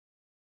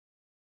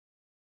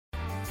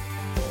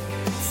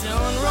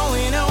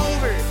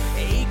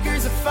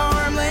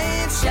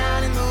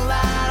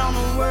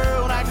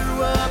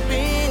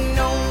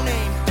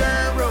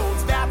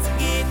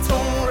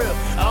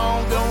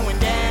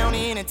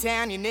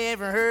you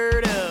never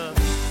heard of.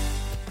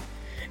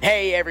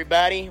 Hey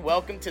everybody,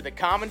 welcome to the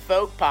Common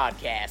Folk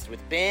Podcast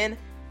with Ben,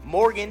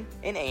 Morgan,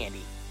 and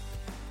Andy.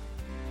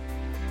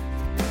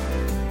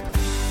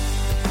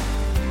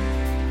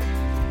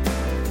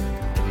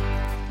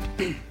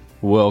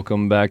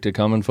 Welcome back to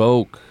Common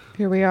Folk.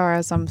 Here we are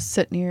as I'm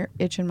sitting here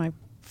itching my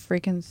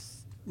freaking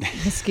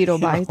mosquito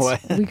bites.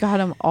 We got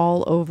them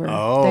all over.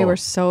 Oh. They were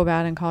so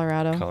bad in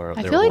Colorado.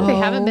 I feel like they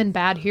haven't been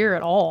bad here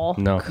at all.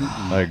 No,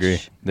 I agree.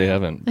 They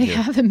haven't. They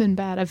haven't been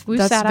bad. We've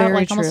That's sat out like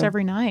very almost true.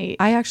 every night.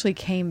 I actually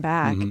came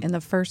back, and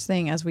the first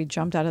thing as we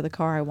jumped out of the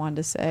car, I wanted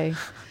to say,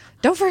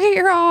 "Don't forget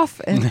you're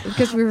off," and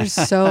because we were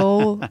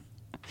so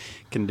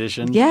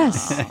Conditioned.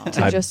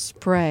 to just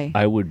spray.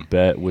 I would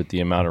bet with the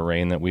amount of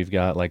rain that we've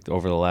got, like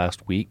over the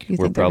last week, You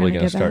we're think they're probably gonna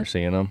going to get start bad?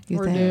 seeing them. You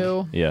We're think?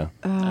 due. Yeah,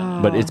 Oh.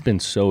 but it's been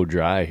so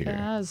dry here, It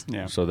has.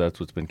 Yeah. so that's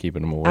what's been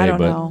keeping them away. I don't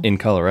but know. in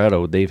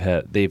Colorado, they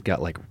had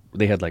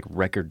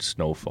record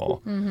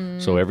snowfall,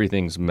 so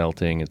everything's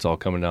melting. It's all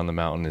coming down the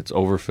mountain. It's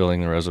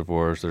overfilling the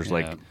reservoirs. There's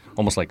like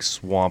almost like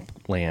swamp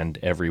land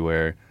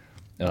everywhere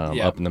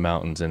up in the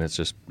mountains, and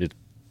it's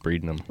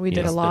breeding them. We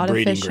did Yeah. a lot of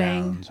breeding fishing.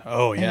 grounds.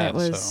 Oh, and yeah. it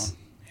was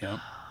So, yep.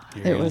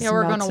 it was Yeah,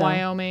 we're going to nutso.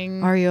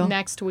 Wyoming Are you?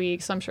 next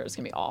week, so I'm sure it's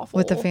going to be awful.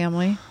 with the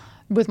family.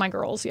 With my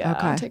girls, yeah.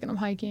 Okay. I'm taking them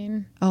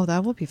hiking. Oh,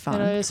 that will be fun.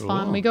 It is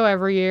fun. We go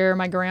every year.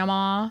 My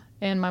grandma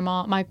and my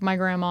mom, my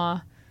grandma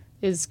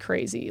is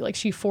crazy. Like,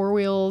 she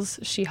four-wheels.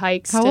 She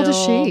hikes How old is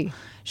she?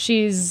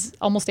 She's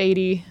almost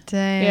 80.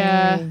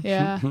 Dang.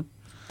 Yeah.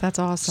 That's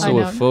awesome. I So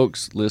know. if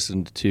folks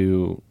listened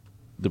to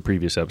the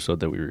previous episode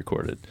that we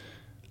recorded,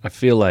 I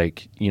feel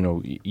like,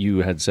 you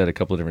had said a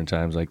couple of different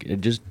times, like,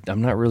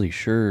 I'm not really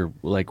sure,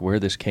 like, where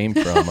this came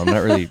from. I'm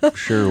not really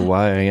sure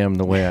why I am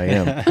the way I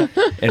am.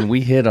 And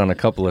we hit on a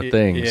couple of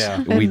things.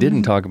 Yeah. We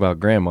didn't talk about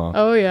grandma.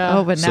 Oh, yeah.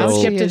 Oh, but now So-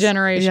 she Skipped a is-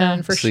 generation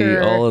yeah. for See,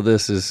 sure. all of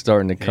this is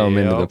starting to come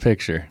into the Yep.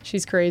 picture.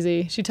 She's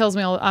crazy. She tells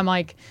me, I'm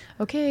like,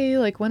 okay,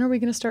 like, when are we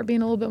going to start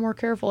being a little bit more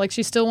careful? Like,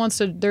 she still wants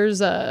to,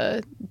 there's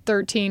a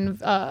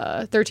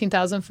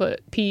 13,000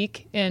 foot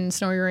peak in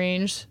Snowy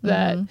Range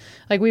that,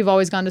 like, we've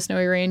always gone to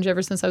Snowy Range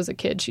ever since I was a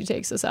kid. She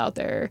takes us out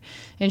there.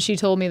 And she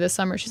told me this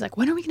summer, she's like,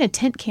 when are we going to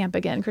tent camp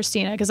again,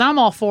 Christina? Because I'm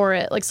all for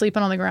it, like,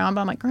 sleeping on the ground.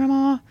 But I'm like,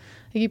 Grandma,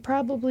 you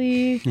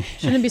probably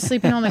shouldn't be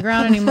sleeping on the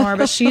ground anymore.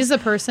 But she's the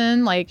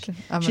person, like,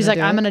 she's like,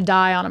 I'm going to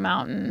die on a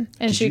mountain.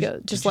 And she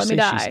goes, just let me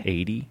die. She's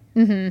 80?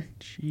 Mm-hmm.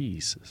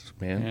 Jesus,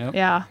 man. Yep.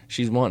 Yeah.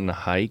 She's wanting to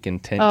hike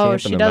and tent Oh, camp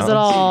she in the does it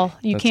mountains. all.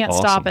 You That's can't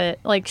stop awesome. it.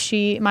 Like,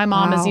 my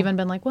mom has Wow. even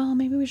been like, well,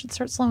 maybe we should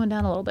start slowing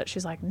down a little bit.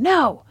 She's like,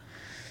 no.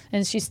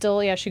 And she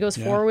still, she goes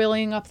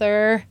four-wheeling up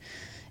there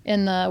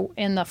in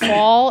the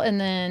fall, and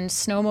then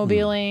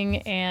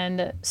snowmobiling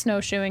and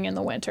snowshoeing in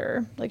the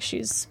winter. Like,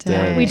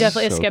 Dang. we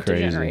definitely So skipped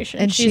crazy. a generation.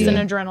 And She's she- an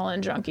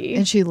adrenaline junkie.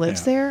 And she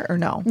lives there or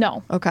no?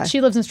 No. Okay.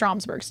 She lives in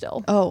Stromsburg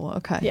still. Oh,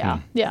 okay. Yeah.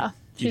 Yeah.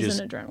 You She's just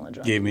an adrenaline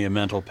junkie. Gave me a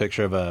mental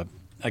picture of a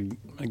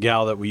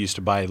gal that we used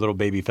to buy little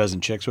baby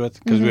pheasant chicks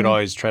with, because we'd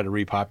always try to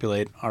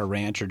repopulate our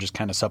ranch, or just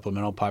kind of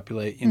supplemental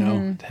populate,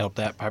 to help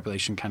that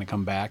population kind of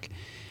come back.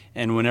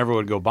 And whenever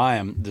we'd go buy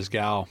them, this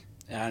gal,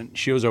 and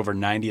she was over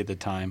 90 at the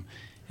time,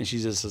 and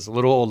she's just this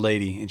little old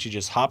lady, and she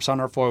just hops on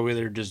her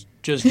four-wheeler, just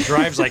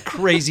drives like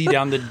crazy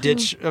down the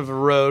ditch of a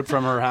road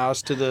from her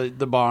house to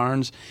the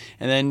barns.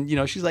 And then,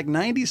 she's like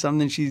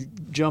 90-something, she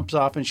jumps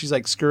off, and she's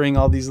like scurrying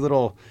all these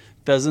little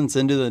pheasants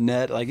into the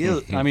net. Like,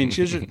 I mean,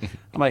 she was just,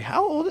 I'm like,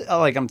 how old?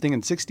 Like, I'm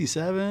thinking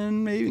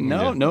 67, maybe.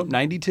 No, nope,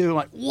 92. I'm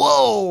like,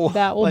 whoa.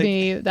 That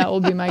will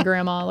be my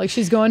grandma. Like,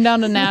 she's going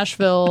down to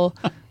Nashville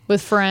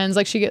with friends.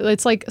 Like,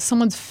 it's like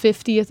someone's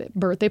 50th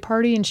birthday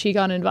party, and she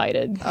got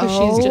invited because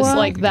she's just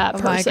like that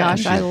person. Oh my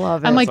gosh, I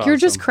love it. I'm like, That's you're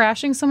just awesome.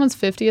 crashing someo's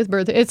 50th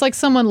birthday. It's like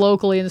someone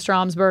locally in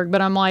Stromsburg, but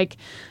I'm like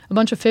a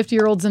bunch of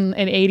 50-year-olds and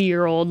an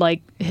 80-year-old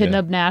like hitting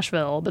up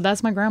Nashville. But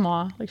that's my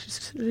grandma. Like,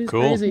 she's Cool.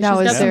 crazy.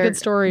 Now, She's is got some there good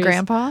stories.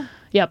 Grandpa?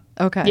 Yep.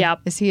 Okay. Yeah.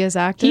 Is he as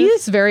active? He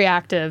is very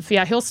active.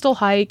 Yeah, he'll still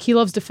hike. He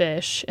loves to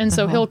fish. And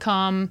so he'll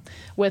come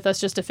with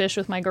us just to fish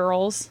with my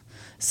girls.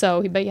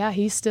 So, but yeah,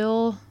 he's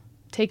still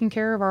taking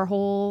care of our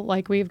whole,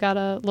 like, we've got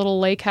a little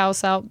lake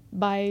house out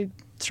by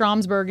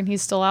Stromsburg, and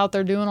he's still out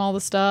there doing all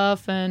the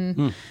stuff,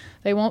 and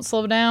they won't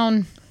slow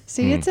down.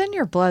 See, it's in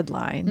your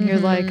bloodline. You're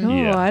like, oh,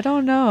 Yeah. I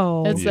don't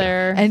know. It's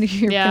there. And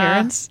your Yeah.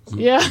 parents,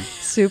 Yeah.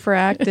 super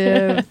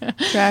active,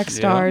 track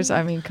stars.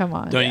 I mean, come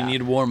on. Don't you need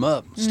to warm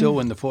up? Still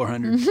win the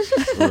 400.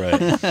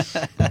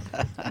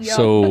 Right.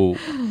 So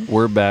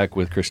we're back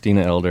with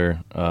Christina Elder.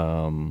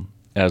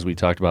 As we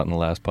talked about in the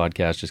last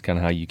podcast, just kind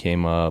of how you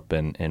came up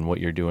and what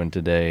you're doing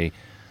today.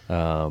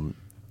 And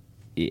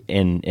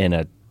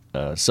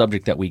a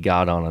subject that we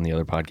got on the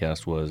other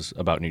podcast was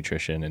about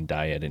nutrition and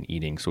diet and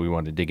eating. So we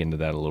wanted to dig into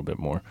that a little bit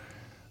more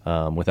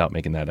without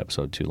making that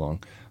episode too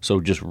long. So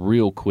just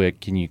real quick,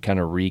 can you kind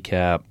of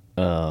recap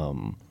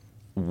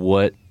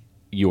what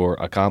your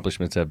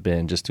accomplishments have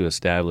been, just to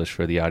establish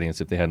for the audience,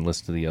 if they hadn't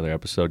listened to the other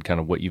episode, kind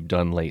of what you've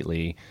done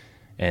lately,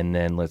 and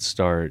then let's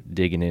start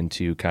digging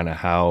into kind of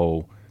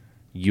how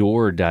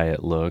your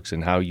diet looks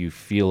and how you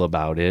feel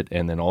about it,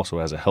 and then also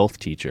as a health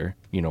teacher,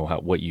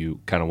 what you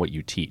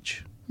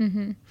teach.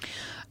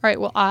 All right.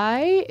 Well,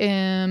 I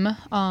am,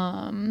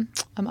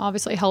 I'm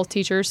obviously a health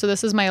teacher. So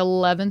this is my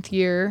 11th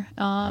year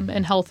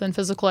in health and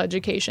physical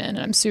education. And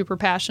I'm super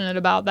passionate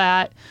about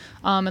that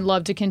and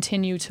love to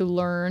continue to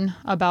learn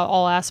about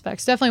all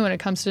aspects, definitely when it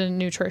comes to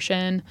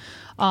nutrition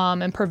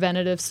and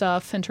preventative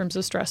stuff in terms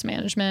of stress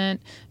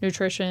management,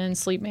 nutrition,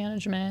 sleep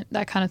management,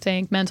 that kind of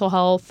thing, mental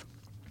health.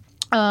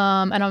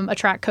 And I'm a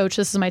track coach.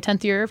 This is my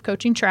 10th year of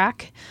coaching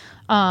track.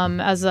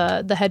 As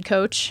the head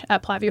coach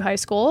at Platteview High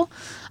School.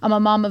 I'm a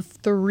mom of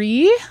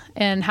 3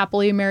 and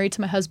happily married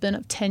to my husband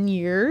of 10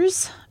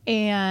 years.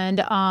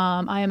 And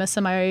I am a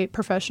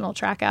semi-professional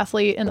track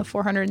athlete in the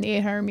 400 and the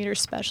 800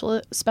 meters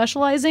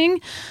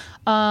specializing.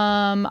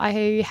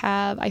 I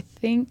have, I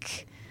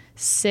think,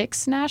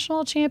 6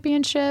 national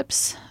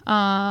championships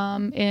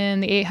in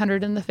the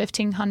 800 and the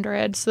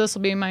 1500. So this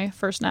will be my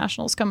first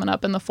nationals coming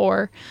up in the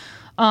 4.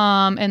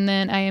 And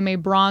then I am a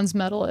bronze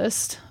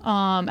medalist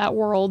at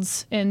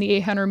Worlds in the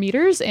 800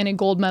 meters and a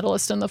gold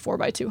medalist in the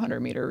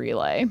 4x200 meter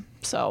relay.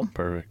 So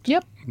Perfect.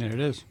 Yep. There it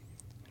is.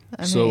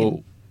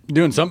 So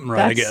Doing something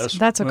right, I guess.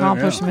 That's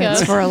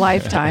accomplishments Yeah. for a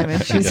lifetime,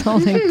 and she's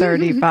only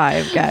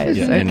 35, guys.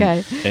 yeah,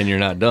 Okay. and you're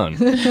not done.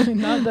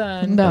 Not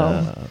done.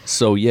 No.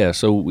 So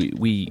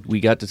we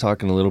got to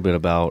talking a little bit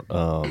about.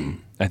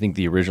 I think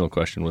the original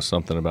question was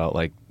something about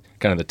like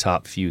kind of the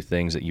top few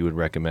things that you would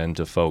recommend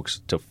to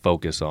folks to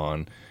focus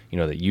on.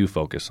 That you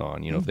focus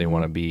on. If they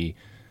want to be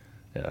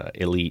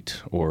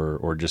elite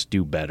or just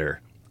do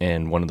better.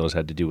 And one of those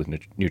had to do with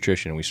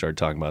nutrition. And we started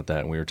talking about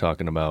that, and we were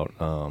talking about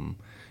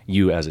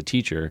you as a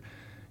teacher.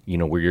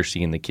 Where you're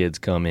seeing the kids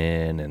come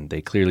in and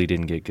they clearly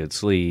didn't get good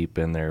sleep,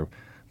 and they're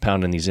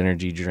pounding these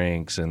energy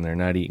drinks, and they're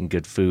not eating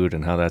good food,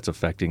 and how that's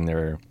affecting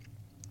their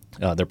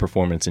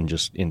performance in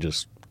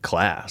just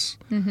class.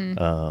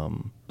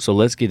 So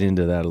let's get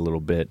into that a little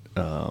bit.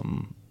 Where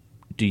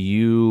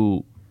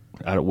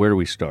do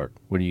we start?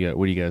 What do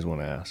you guys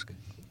want to ask?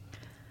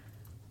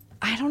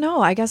 I don't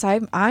know. I guess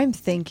I'm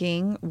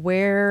thinking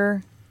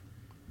where,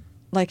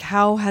 like,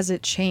 how has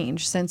it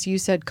changed since you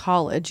said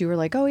college? You were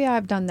like, oh yeah,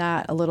 I've done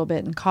that a little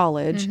bit in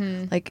college.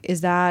 Like,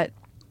 did that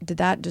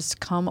just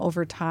come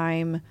over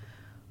time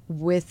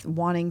with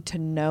wanting to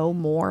know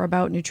more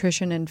about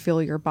nutrition and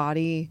fill your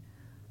body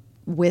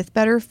with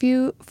better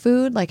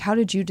food? Like, how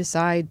did you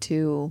decide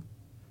to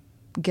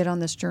get on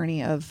this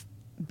journey of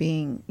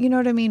being,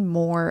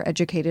 more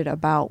educated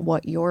about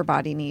what your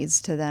body needs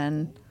to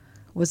then,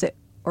 was it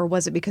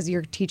because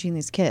you're teaching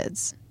these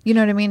kids,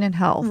 in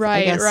health?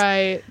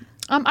 Right.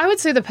 I would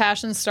say the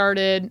passion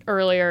started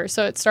earlier.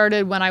 So it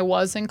started when I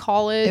was in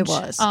college. It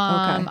was. Okay.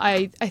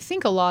 I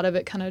think a lot of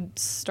it kind of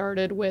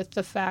started with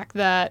the fact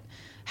that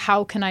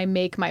how can I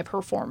make my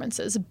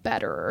performances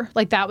better?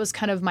 Like, that was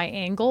kind of my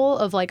angle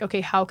of like,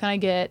 okay, how can I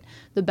get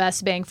the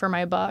best bang for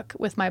my buck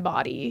with my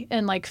body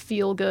and like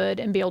feel good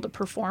and be able to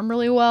perform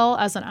really well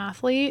as an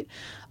athlete?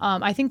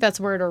 I think that's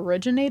where it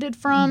originated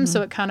from.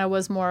 So it kind of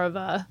was more of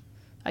a,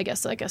 I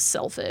guess, like a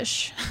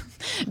selfish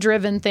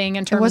driven thing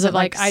in terms of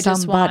like I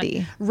just want.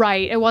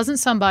 Right. It wasn't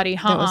somebody.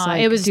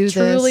 It was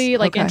truly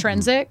like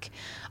intrinsic.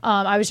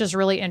 I was just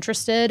really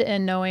interested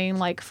in knowing,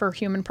 like, for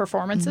human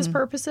performances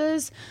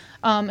purposes.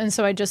 And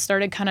so I just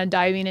started kind of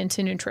diving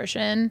into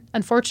nutrition.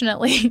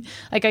 Unfortunately,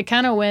 like, I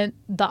kind of went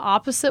the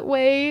opposite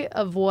way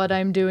of what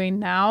I'm doing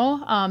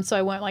now. So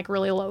I went like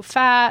really low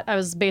fat. I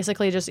was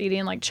basically just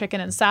eating like chicken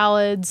and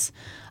salads.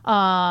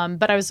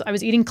 But I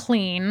was eating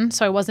clean,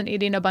 so I wasn't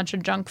eating a bunch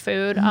of junk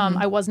food.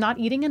 I was not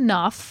eating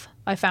enough,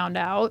 I found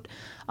out.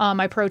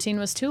 My protein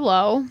was too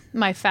low.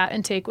 My fat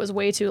intake was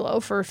way too low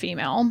for a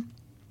female.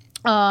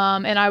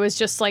 And I was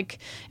just like,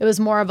 it was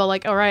more of a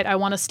like, all right, I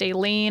want to stay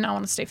lean, I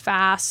want to stay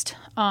fast,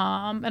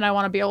 and I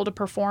want to be able to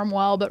perform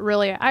well, but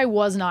really I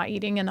was not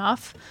eating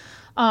enough.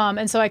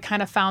 And so I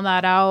kind of found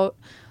that out.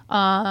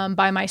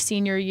 By my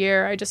senior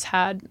year, I just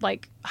had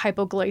like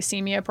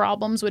hypoglycemia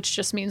problems, which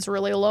just means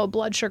really low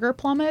blood sugar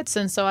plummets.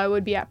 And so I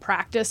would be at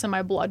practice and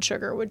my blood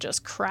sugar would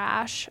just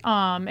crash.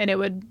 And it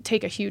would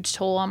take a huge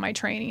toll on my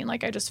training.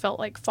 Like, I just felt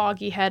like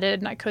foggy headed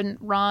and I couldn't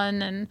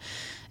run.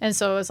 And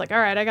so I was like, all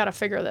right, I got to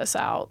figure this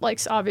out. Like,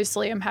 so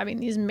obviously I'm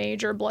having these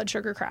major blood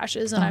sugar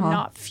crashes and I'm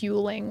not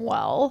fueling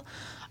well.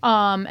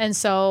 And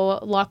so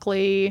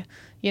luckily,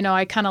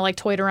 I kind of like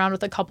toyed around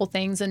with a couple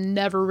things and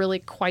never really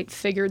quite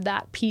figured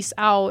that piece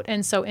out.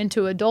 And so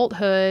into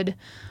adulthood,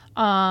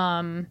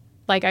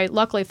 like, I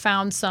luckily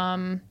found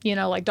some,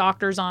 like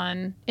doctors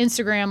on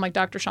Instagram, like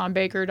Dr. Sean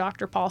Baker,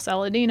 Dr. Paul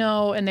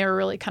Saladino, and they were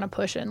really kind of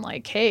pushing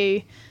like,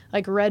 hey,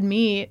 like red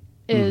meat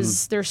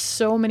is, there's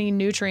so many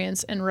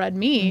nutrients in red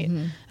meat.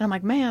 And I'm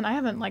like, man, I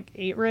haven't like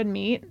ate red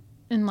meat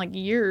in like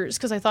years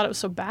because I thought it was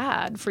so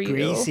bad for you.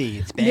 Greasy,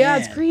 it's bad. Yeah,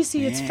 it's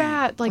greasy, Man. it's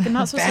fat. Like, I'm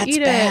not supposed to Fat's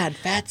eat bad. it.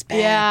 Fat's bad.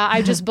 Yeah,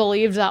 I just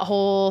believed that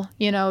whole,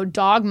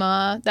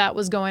 dogma that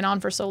was going on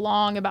for so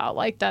long about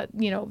like that,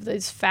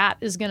 this fat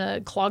is going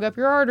to clog up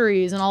your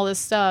arteries and all this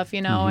stuff,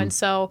 And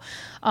so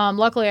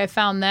luckily I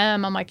found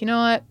them. I'm like, you know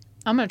what?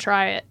 I'm going to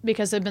try it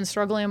because I've been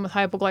struggling with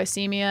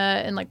hypoglycemia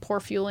and like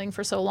poor fueling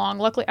for so long.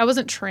 Luckily, I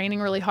wasn't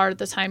training really hard at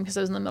the time because I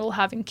was in the middle of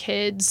having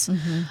kids,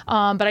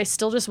 but I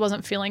still just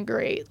wasn't feeling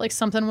great. Like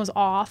something was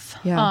off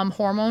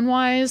hormone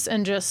wise,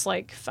 and just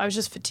like I was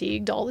just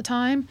fatigued all the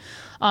time.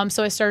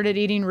 So I started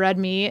eating red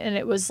meat, and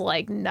it was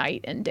like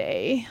night and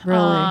day.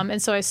 Really?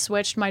 And so I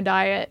switched my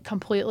diet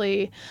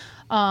completely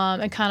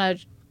and kind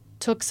of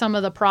took some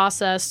of the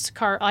processed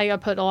I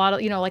put a lot of,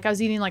 like I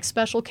was eating like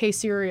Special K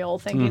cereal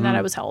thinking that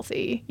I was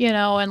healthy,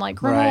 and like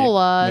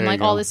granola and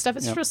like all this stuff.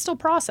 It's just still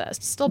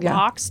processed, still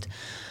boxed.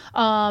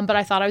 But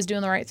I thought I was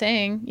doing the right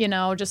thing,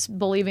 just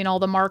believing all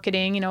the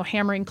marketing,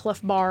 hammering Cliff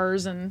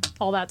Bars and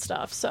all that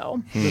stuff.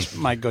 So this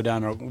might go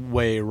down a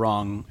way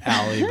wrong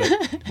alley,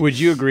 but would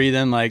you agree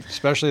then, like,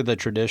 especially the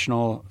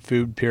traditional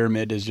food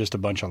pyramid is just a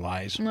bunch of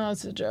lies? No,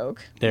 it's a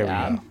joke. There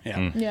we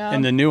go. Yeah.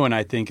 And the new one,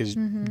 I think, is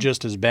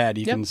just as bad.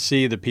 You can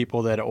see the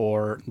people that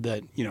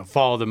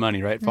follow the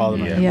money, right? Follow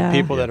the money. Yeah. The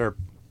people that are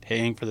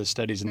paying for the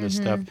studies and this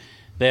stuff,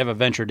 they have a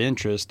ventured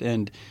interest.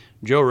 And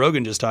Joe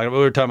Rogan we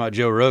were talking about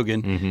Joe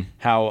Rogan,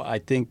 how I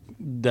think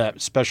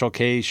that Special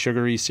K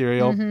sugary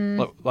cereal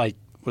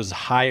was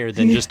higher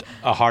than just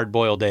a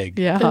hard-boiled egg.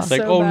 Yeah. It's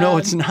like, so no, bad.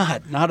 it's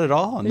not at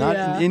all. Not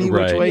in any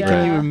which Right, way right.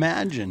 can you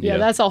imagine. Yeah,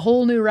 that's a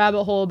whole new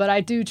rabbit hole. But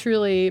I do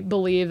truly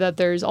believe that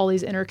there's all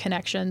these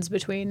interconnections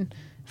between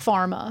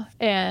pharma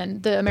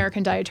and the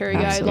American Dietary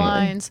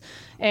Guidelines.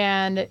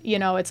 And,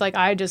 it's like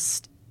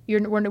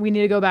we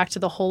need to go back to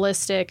the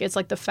holistic. It's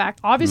like the fact,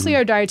 obviously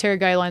our dietary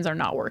guidelines are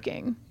not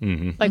working.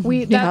 Like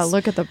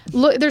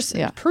there's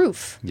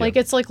proof. Yeah. Like,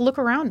 it's like, look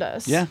around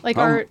us. Yeah. Like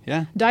our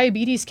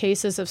diabetes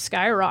cases have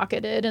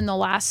skyrocketed in the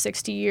last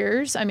 60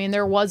 years. I mean,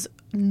 there was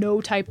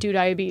no type 2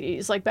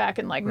 diabetes like back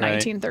in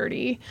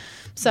 1930.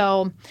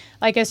 So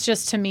like, it's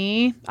just, to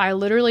me, I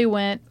literally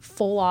went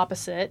full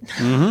opposite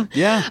of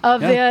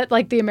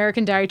the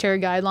American Dietary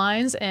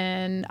Guidelines,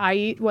 and I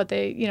eat what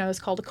they, is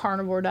called a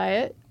carnivore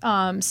diet.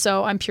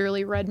 So I'm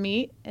purely red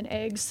meat and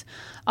eggs,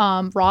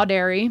 raw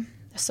dairy.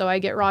 So I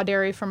get raw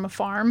dairy from a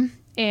farm.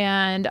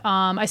 And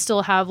I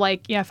still have I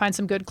find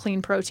some good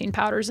clean protein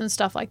powders and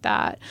stuff like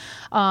that.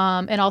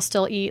 And I'll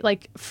still eat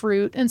like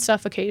fruit and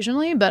stuff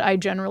occasionally, but I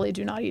generally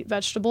do not eat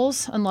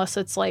vegetables unless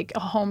it's like a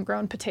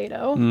homegrown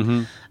potato,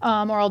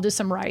 or I'll do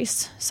some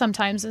rice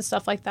sometimes and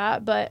stuff like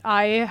that. But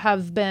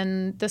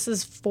this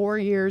is 4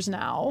 years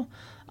now,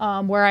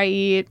 where I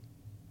eat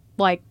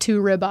like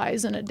 2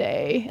 ribeyes in a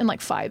day and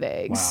like 5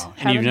 eggs. Wow.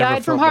 Haven't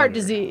died from heart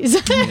disease.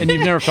 And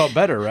you've never felt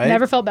better, right?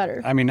 Never felt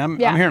better. I mean, I'm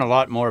hearing a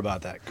lot more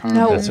about that.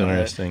 No. That's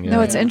interesting. Yeah.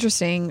 No, it's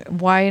interesting.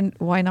 Why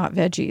not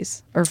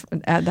veggies or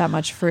add that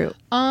much fruit?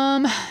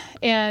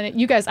 And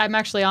you guys, I'm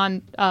actually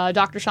on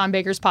Dr. Sean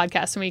Baker's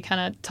podcast, and we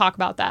kind of talk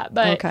about that.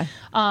 But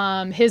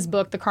his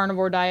book, The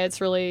Carnivore Diet,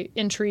 is really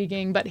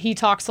intriguing. But he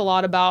talks a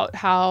lot about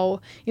how,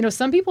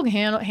 some people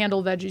can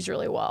handle veggies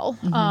really well,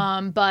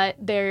 but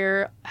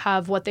they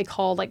have what they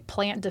call like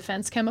plant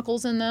defense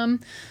chemicals in them.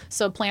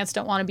 So plants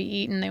don't want to be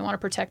eaten; they want to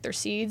protect their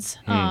seeds,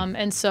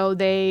 and so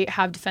they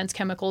have defense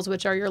chemicals,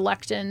 which are your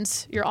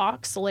lectins, your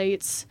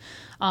oxalates.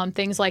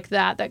 Things like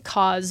that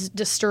cause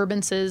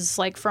disturbances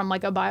like from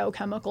like a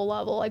biochemical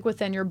level, like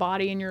within your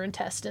body and your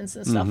intestines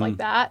and stuff like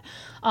that.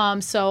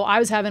 So I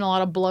was having a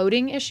lot of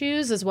bloating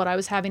issues is what I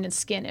was having, and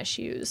skin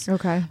issues.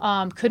 Okay.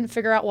 Couldn't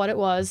figure out what it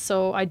was.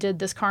 So I did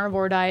this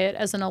carnivore diet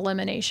as an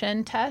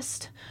elimination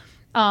test.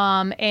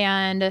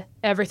 And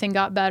everything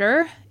got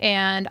better,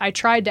 and I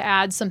tried to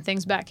add some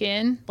things back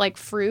in, like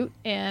fruit,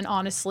 and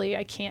honestly,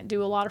 I can't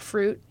do a lot of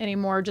fruit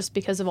anymore just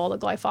because of all the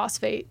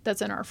glyphosate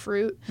that's in our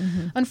fruit.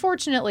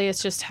 Unfortunately,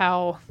 it's just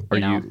how,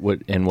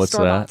 what's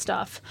store-bought that?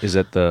 stuff. Is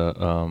that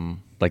the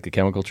like the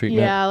chemical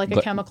treatment? Yeah, like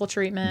a chemical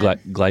treatment.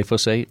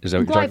 Glyphosate? Is that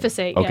what you're talking?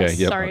 Glyphosate, Okay, yes.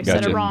 yep, Sorry, gotcha.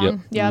 said it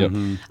wrong. Yep.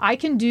 I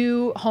can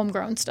do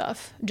homegrown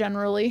stuff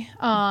generally.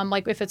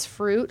 Like if it's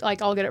fruit,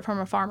 like I'll get it from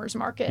a farmer's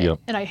market,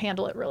 and I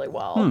handle it really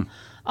well.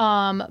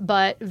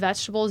 But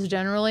vegetables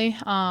generally,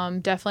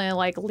 definitely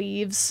like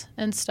leaves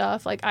and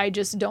stuff. Like I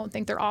just don't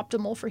think they're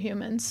optimal for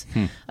humans.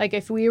 Like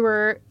if we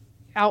were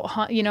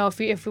out,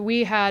 if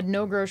we had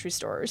no grocery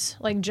stores,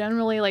 like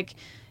generally, like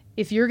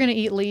if you're going to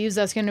eat leaves,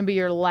 that's going to be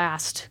your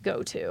last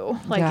go-to.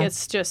 Like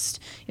it's just,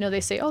 they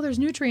say, oh, there's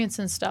nutrients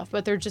and stuff,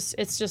 but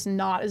it's just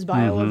not as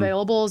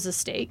bioavailable as a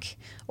steak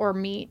or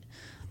meat.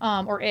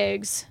 Or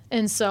eggs.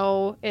 And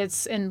so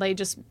they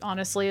just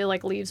honestly,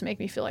 like leaves make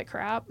me feel like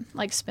crap.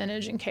 Like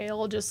spinach and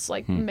kale just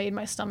like made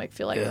my stomach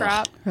feel like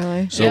crap.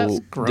 Really? So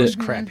Gross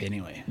crap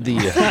anyway.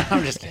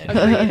 I'm just kidding.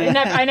 And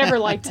I never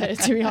liked it,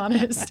 to be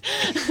honest.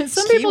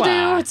 Some people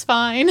do. It's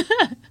fine.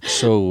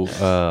 So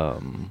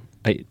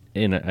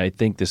I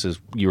think this is,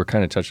 you were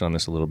kind of touching on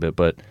this a little bit,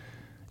 but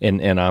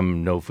and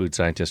I'm no food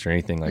scientist or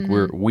anything. Like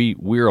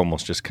we're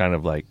almost just kind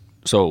of like,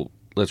 so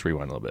let's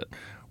rewind a little bit.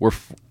 We're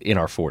in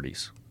our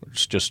 40s.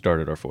 Just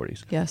started our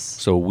 40s. Yes.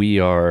 So we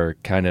are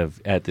kind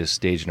of at this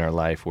stage in our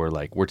life where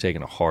like we're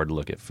taking a hard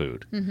look at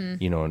food,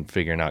 and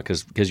figuring out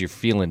because you're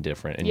feeling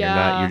different, and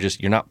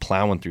you're not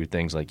plowing through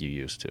things like you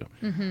used to.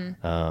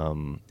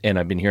 And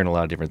I've been hearing a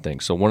lot of different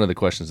things. So one of the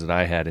questions that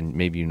I had, and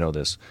maybe you know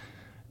this,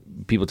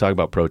 people talk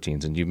about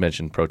proteins, and you've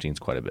mentioned proteins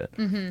quite a bit.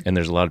 And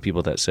there's a lot of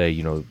people that say,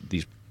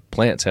 these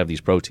plants have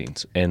these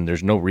proteins, and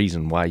there's no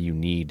reason why you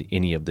need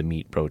any of the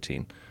meat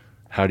protein.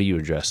 How do you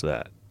address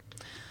that?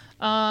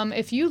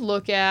 If you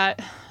look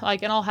at,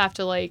 and I'll have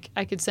to,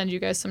 I could send you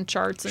guys some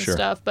charts and Sure.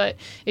 stuff, but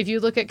if you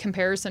look at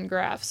comparison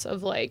graphs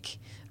of,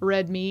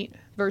 red meat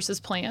versus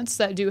plants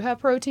that do have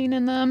protein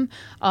in them,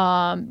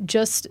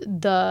 just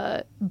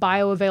the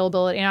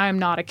bioavailability, and I am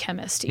not a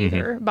chemist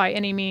either by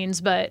any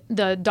means, but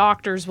the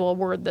doctors will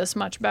word this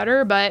much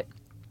better, but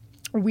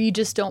we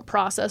just don't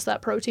process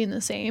that protein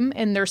the same,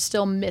 and they're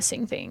still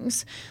missing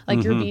things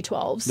like your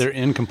B12s. They're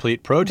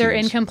incomplete proteins. They're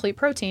incomplete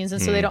proteins,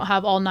 and so they don't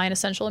have all 9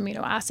 essential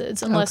amino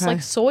acids, unless Okay.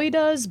 soy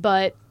does,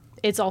 but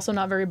it's also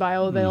not very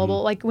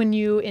bioavailable. Like when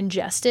you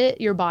ingest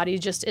it, your body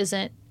just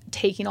isn't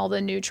taking all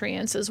the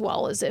nutrients as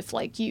well as if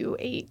you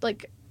ate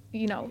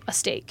a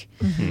steak.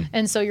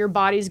 And so your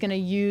body's going to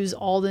use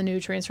all the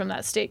nutrients from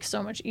that steak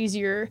so much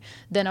easier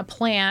than a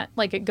plant.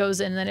 It goes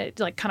in and then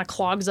it kind of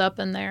clogs up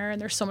in there, and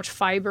there's so much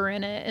fiber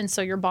in it, and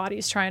so your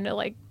body's trying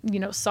to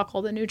suck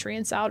all the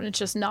nutrients out, and it's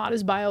just not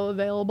as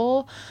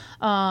bioavailable.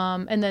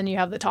 And then you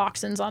have the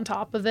toxins on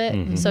top of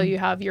it. So you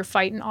have your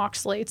phytin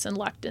oxalates and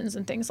lectins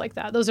and things like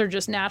that. Those are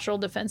just natural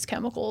defense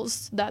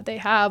chemicals that they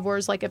have,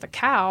 whereas if a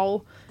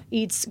cow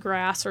eats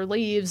grass or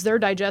leaves, their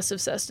digestive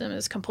system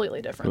is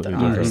completely different than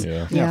ours.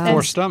 Yeah. They have Yeah.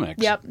 4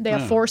 stomachs. Yep, they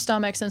have 4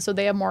 stomachs, and so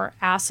they have more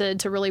acid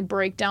to really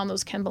break down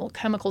those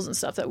chemicals and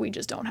stuff that we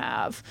just don't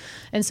have.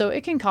 And so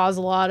it can cause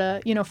a lot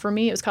of, for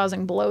me, it was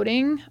causing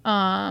bloating.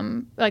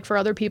 For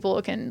other people,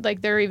 it can,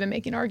 they're even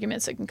making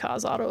arguments it can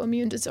cause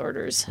autoimmune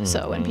disorders.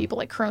 So in people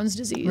Crohn's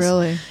disease.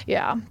 Really?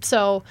 Yeah.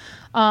 So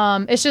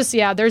it's just,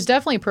 there's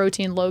definitely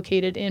protein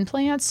located in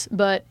plants,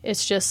 but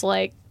it's just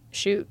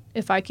shoot,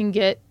 if I can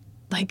get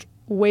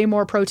way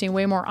more protein,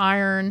 way more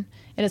iron,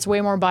 and it's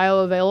way more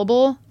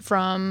bioavailable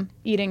from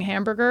eating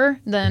hamburger,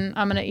 then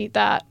I'm going to eat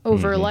that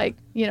over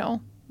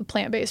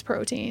plant-based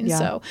protein. Yeah.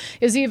 So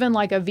is even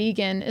a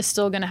vegan is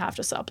still going to have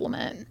to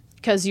supplement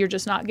because you're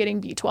just not getting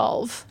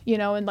B12,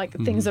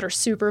 and things that are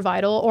super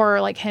vital, or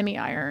hemi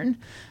iron.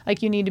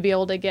 You need to be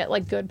able to get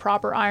good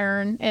proper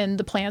iron, and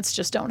the plants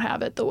just don't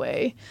have it the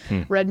way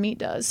red meat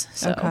does.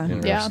 So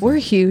Okay. yeah. We're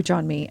huge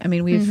on meat. I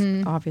mean,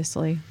 we've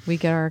obviously, we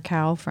get our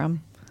cow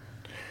from.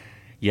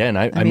 Yeah, and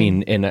I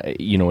mean,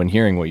 in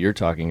hearing what you're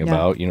talking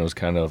about, it's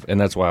kind of, and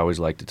that's why I always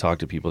like to talk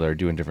to people that are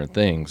doing different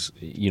things.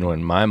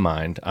 In my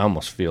mind, I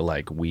almost feel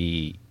like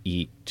we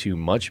eat too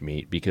much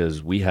meat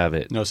because we have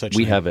it. No such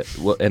we thing. have it.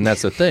 Well, and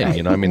that's the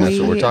thing, I mean, that's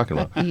what we're talking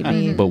about. Eat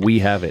meat But we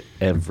have it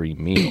every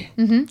meal.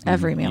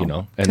 every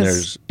meal. And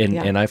 'Cause-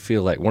 and I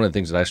feel like one of the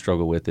things that I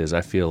struggle with is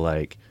I feel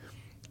like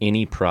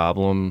any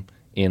problem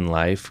in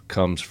life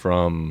comes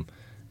from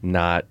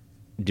not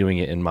doing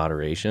it in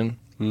moderation.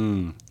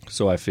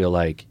 So I feel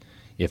like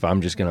if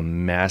I'm just going to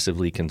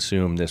massively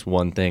consume this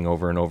one thing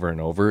over and over and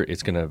over,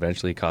 it's going to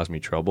eventually cause me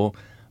trouble.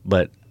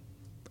 But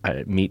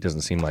meat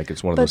doesn't seem like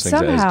it's one of But those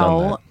things that has done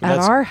somehow, that.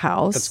 at our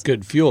house, That's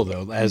good fuel,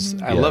 though.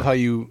 I love how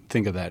you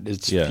think of that.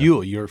 It's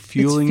fuel. You're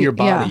fueling your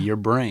body, your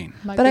brain.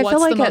 But I feel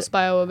what's like the most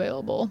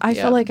bioavailable? I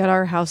feel like at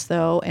our house,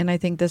 though, and I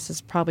think this is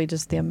probably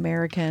just the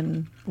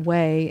American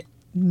way,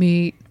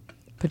 meat,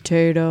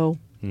 potato,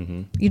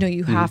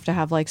 you have to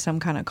have some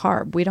kind of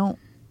carb. We don't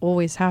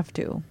always have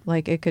to.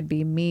 It could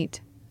be meat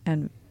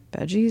and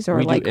veggies, or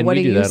We do- and what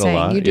we are do you that a saying?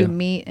 lot, You do yeah.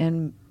 meat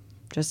and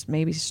just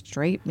maybe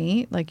straight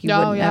meat? You Oh,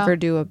 wouldn't yeah. ever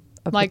do a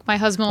my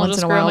husband will once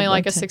just in a grill while,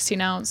 me but a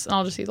 16 ounce, and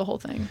I'll just eat the whole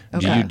thing.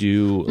 Okay. Do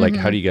you do,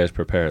 how do you guys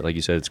prepare it? Like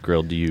you said, it's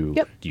grilled. Do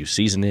you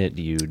season it?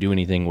 Do you do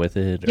anything with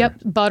it? Or? Yep,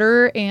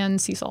 butter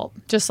and sea salt,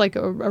 just like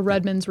a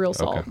Redmond's real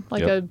salt,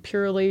 a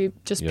purely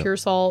pure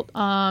salt.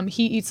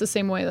 He eats the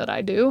same way that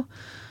I do.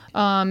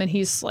 And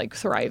he's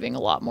thriving a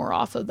lot more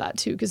off of that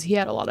too, because he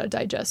had a lot of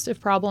digestive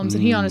problems,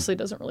 and he honestly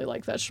doesn't really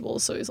like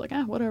vegetables, so he's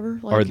whatever.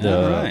 Are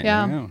the Right,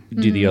 yeah. there you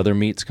go. do the other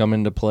meats come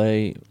into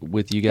play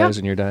with you guys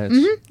in your diets?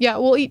 Yeah,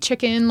 we'll eat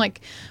chicken.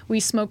 We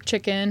smoke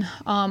chicken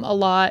a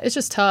lot. It's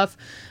just tough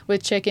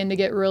with chicken to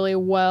get really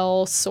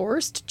well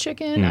sourced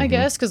chicken, I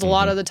guess, because a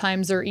lot of the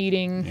times they're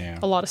eating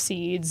a lot of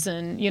seeds,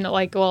 and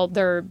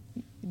they're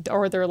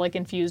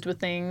infused with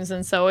things,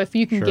 and so if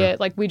you can get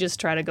we just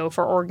try to go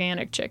for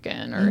organic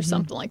chicken or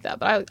something like that.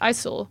 But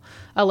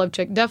I love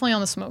chicken, definitely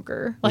on the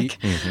smoker.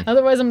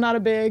 Otherwise I'm not a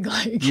big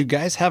You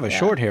guys have a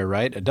short hair,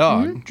 right? A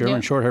dog,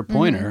 German short hair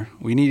pointer.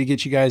 We need to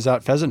get you guys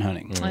out pheasant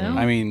hunting. I know.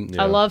 I mean,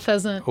 I love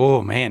pheasant.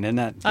 oh man, isn't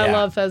that? I yeah.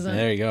 love pheasant.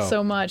 There you go.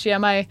 So much. Yeah,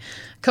 my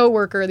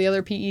coworker, the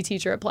other PE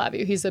teacher at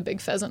Platteview, he's a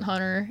big pheasant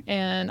hunter,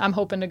 and I'm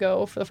hoping to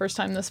go for the first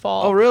time this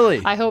fall. Oh,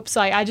 really? I hope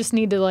so. I just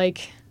need to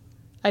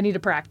I need to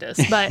practice,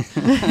 but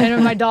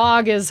and my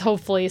dog is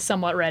hopefully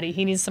somewhat ready.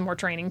 He needs some more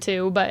training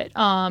too, but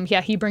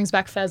he brings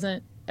back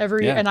pheasant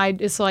every year, and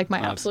it's my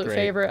absolute great.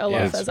 favorite. I Yeah,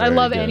 love it's pheasant. I very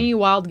love good. any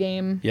wild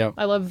game. Yep.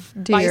 I love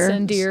Deer.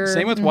 bison, deer.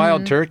 Same with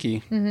wild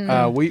turkey.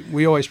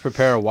 We always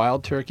prepare a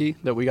wild turkey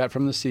that we got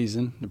from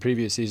the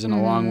previous season,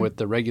 along with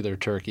the regular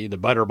turkey, the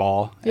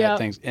butterball, Yeah.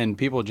 things, and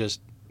people just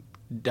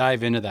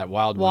dive into that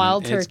wild one.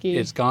 Wild It's- turkey.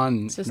 It's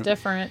gone. It's just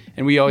different.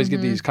 And we always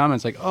get these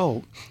comments like,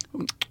 "Oh,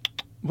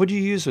 what do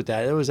you use with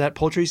that? Was that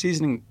poultry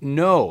seasoning?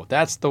 No,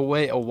 that's the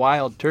way a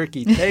wild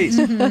turkey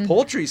tastes.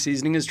 Poultry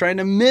seasoning is trying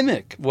to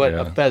mimic what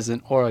a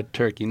pheasant or a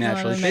turkey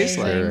naturally tastes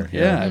like. Sure.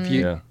 Yeah, if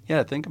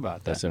you think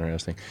about that. That's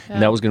interesting. Yeah.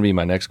 And that was going to be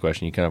my next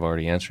question. You kind of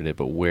already answered it,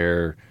 but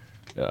where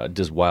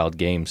does wild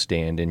game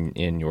stand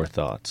in your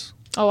thoughts?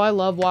 Oh, I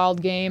love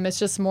wild game. It's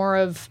just more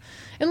of,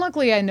 and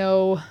luckily I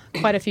know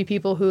quite a few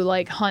people who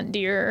like hunt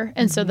deer,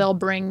 and so they'll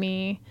bring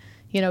me,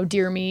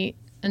 deer meat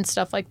and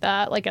stuff like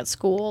that, like at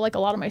school. Like a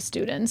lot of my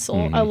students,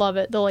 I love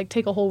it. They'll like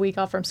take a whole week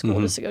off from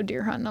school just to go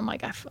deer hunt. And I'm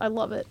like, I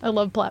love it. I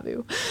love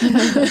Platteview.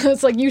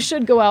 It's like, you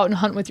should go out and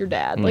hunt with your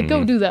dad. Like,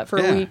 go do that for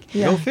a week.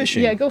 Go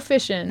fishing. Yeah, go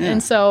fishing.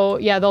 And so,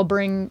 they'll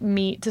bring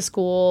meat to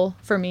school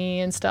for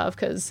me and stuff,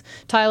 because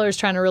Tyler's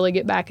trying to really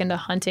get back into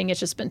hunting. It's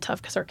just been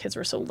tough because our kids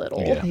were so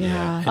little.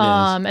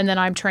 Yeah. And then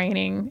I'm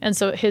training. And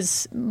so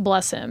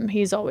bless him,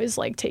 he's always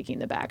like taking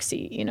the back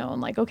seat,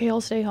 and like, okay,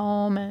 I'll stay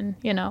home. And,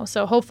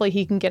 so hopefully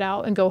he can get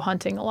out and go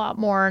hunting a lot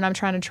more, and I'm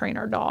trying to train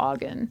our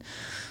dog, and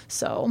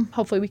so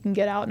hopefully we can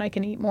get out and I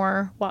can eat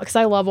more wild, because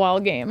I love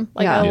wild game.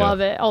 Like I love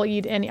it. I'll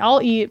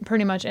eat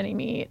pretty much any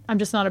meat. I'm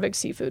just not a big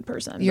seafood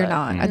person. You're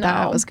not. I thought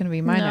that was going to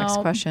be my next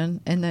question.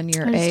 And then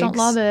your eggs. I just don't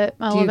love it.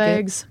 I love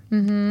eggs.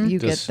 You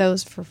get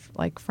those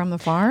from the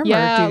farm?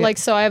 Yeah,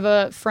 so I have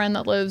a friend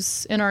that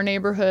lives in our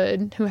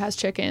neighborhood who has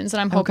chickens,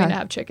 and I'm hoping to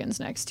have chickens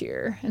next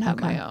year and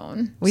have my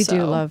own. We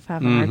do love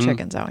having our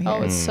chickens out here.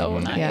 Oh, it's so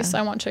nice.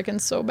 I want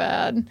chickens so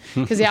bad.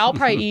 Because I'll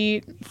probably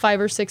eat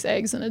 5 or 6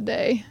 eggs in a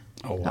day.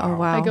 Oh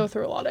wow. I go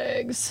through a lot of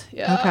eggs.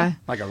 Yeah. Okay.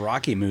 Like a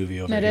Rocky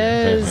movie over here. It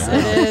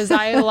is.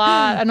 I eat a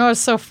lot. I know it's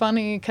so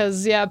funny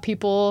because,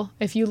 people,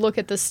 if you look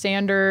at the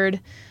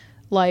standard,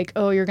 like,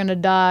 oh, you're going to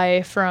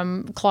die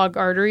from clogged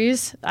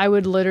arteries, I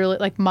would literally,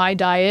 like, my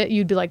diet,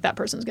 you'd be like, that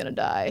person's going to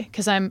die.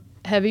 Because I'm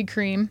heavy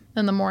cream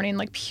in the morning,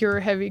 like pure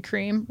heavy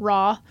cream,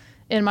 raw,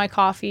 in my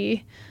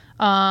coffee.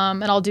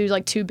 And I'll do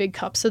like 2 big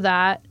cups of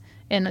that.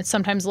 And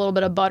sometimes a little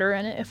bit of butter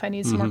in it if I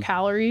need some more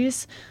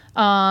calories.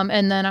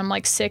 And then I'm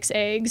like 6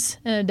 eggs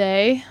in a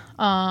day.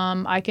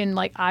 I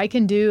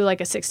can do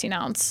like a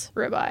 16-ounce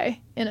ribeye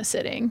in a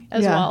sitting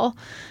as well.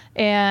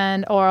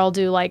 Or I'll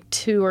do like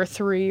 2 or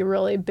 3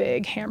 really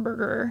big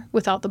hamburger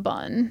without the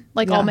bun.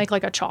 Like I'll make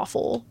like a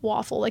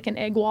waffle, like an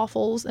egg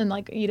waffles, and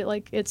like eat it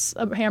like it's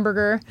a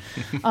hamburger.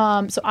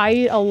 So I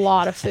eat a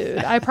lot of food.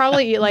 I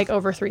probably eat like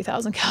over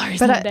 3,000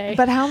 calories in a day.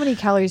 But how many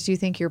calories do you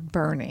think you're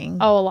burning?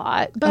 Oh, a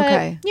lot.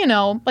 But,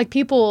 like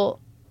people,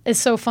 it's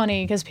so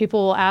funny because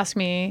people will ask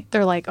me,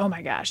 they're like, oh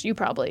my gosh, you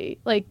probably,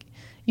 like,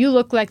 you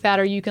look like that,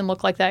 or you can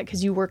look like that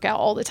because you work out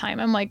all the time.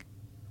 I'm like,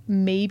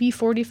 maybe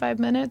 45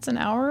 minutes, an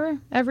hour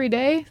every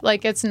day.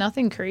 Like, it's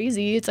nothing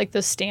crazy. It's like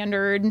the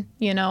standard,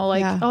 oh,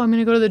 I'm going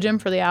to go to the gym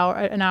for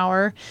an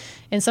hour.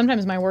 And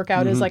sometimes my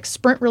workout is like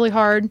sprint really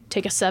hard,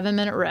 take a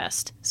 7-minute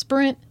rest,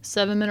 sprint,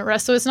 7-minute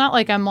rest. So it's not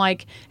like I'm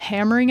like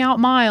hammering out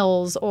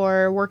miles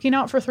or working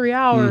out for 3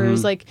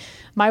 hours. Like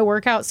my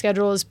workout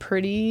schedule is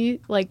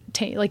pretty like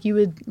you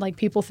would, like,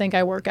 people think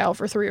I work out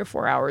for 3 or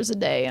 4 hours a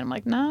day. And I'm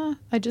like, nah,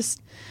 I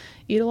just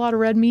eat a lot of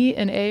red meat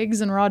and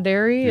eggs and raw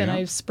dairy, and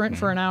I sprint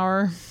for an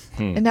hour.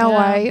 And now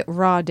why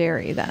raw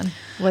dairy then?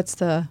 What's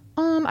the...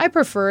 I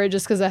prefer it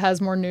just because it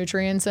has more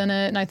nutrients in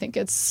it, and I think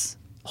it's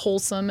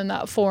wholesome in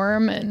that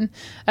form. And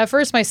at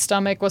first my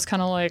stomach was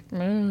kind of like,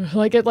 ugh.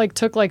 Like it like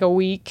took like a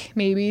week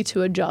maybe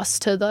to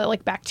adjust to the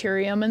like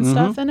bacterium and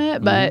stuff in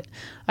it. But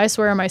I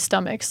swear my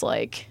stomach's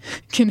like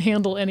can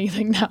handle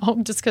anything now,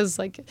 just because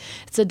like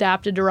it's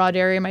adapted to raw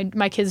dairy.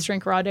 My kids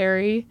drink raw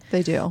dairy.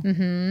 They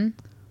do.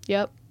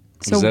 Yep.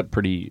 So, is that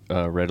pretty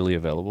readily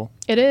available?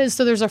 It is.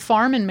 So there's a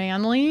farm in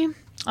Manly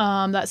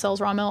that sells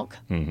raw milk.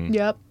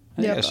 Yep.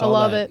 I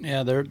love it.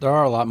 Yeah, there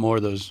are a lot more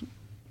of those,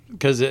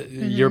 because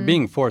you're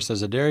being forced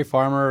as a dairy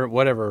farmer,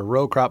 whatever, a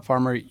row crop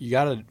farmer, you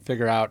got to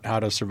figure out how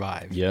to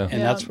survive. Yeah.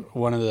 And that's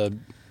one of the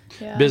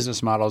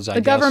business models, I guess.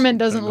 The government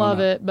doesn't love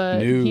it,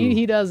 but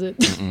he does it.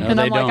 No, and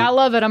I'm like, I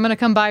love it. I'm going to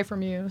come buy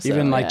from you. So,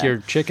 even like your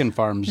chicken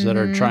farms that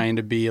are trying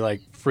to be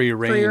like free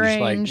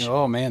range. Like,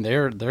 oh man,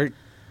 they're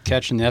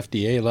catching the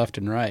FDA left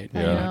and right.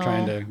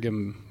 Trying to give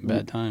them a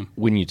bad time.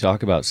 When you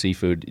talk about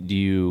seafood, do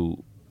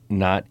you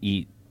not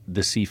eat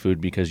the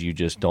seafood because you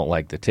just don't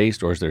like the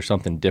taste, or is there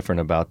something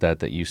different about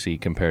that you see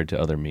compared to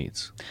other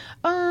meats?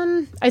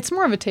 It's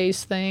more of a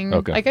taste thing.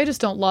 Okay. Like I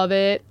just don't love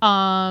it.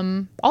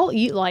 I'll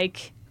eat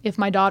like if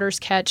my daughters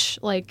catch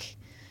like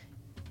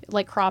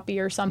crappie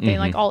or something,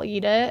 like I'll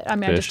eat it. I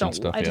mean, I just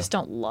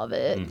don't love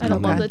it. I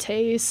don't love the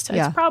taste.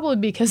 Yeah. It's probably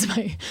because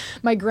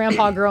my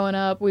grandpa growing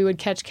up, we would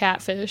catch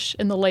catfish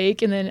in the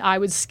lake, and then I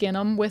would skin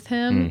them with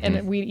him,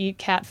 and we'd eat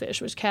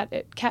catfish, which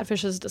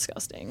catfish is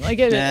disgusting. Like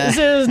it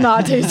does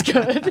not taste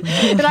good.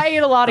 And I ate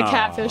a lot of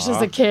catfish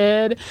as a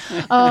kid.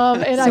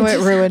 And so it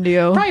ruined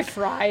you. Probably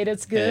fried.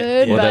 It's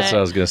good. Well, that's what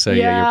I was going to say.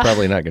 Yeah, you're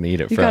probably not going to eat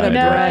it fried. You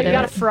right?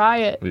 got to fry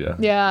it.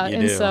 Yeah. You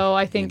and do. so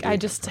I think I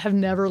just have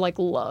never like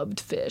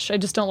loved fish. I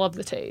just don't love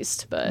the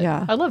taste, but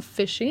I love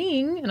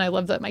fishing, and I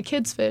love that my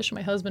kids fish,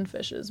 my husband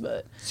fishes.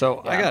 But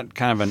so I got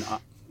kind of an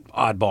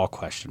oddball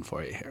question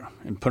for you here,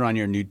 and put on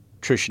your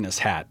nutritionist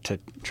hat to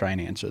try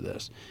and answer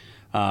this.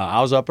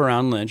 I was up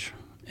around Lynch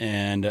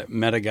and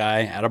met a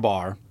guy at a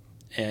bar.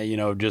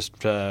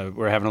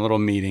 We're having a little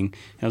meeting.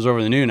 It was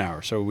over the noon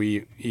hour, so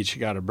we each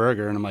got a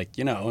burger. And I'm like,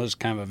 it was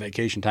kind of a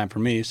vacation time for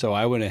me, so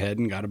I went ahead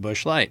and got a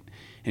Busch Light.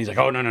 And he's like,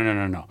 oh,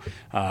 no.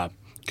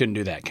 Couldn't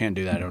do that. Can't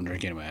do that. I don't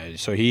drink anyway.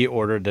 So he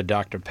ordered the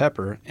Dr.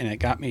 Pepper, and it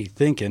got me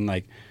thinking,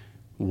 like,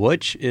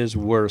 which is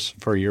worse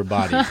for your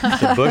body,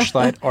 the Busch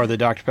Light or the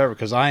Dr. Pepper?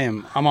 Because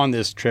I'm on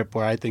this trip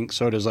where I think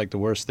soda is like the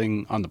worst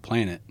thing on the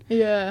planet.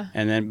 Yeah.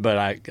 And then, but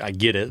I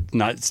get it.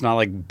 It's not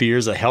like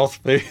beer's a health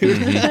food.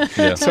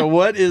 Yeah. So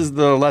what is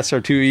the lesser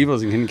of two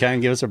evils? Can you kind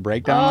of give us a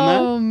breakdown on that?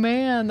 Oh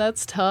man,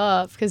 that's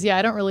tough. Because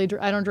I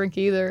don't drink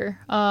either.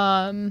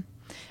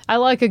 I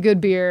like a good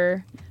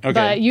beer. Okay.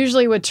 But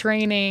usually with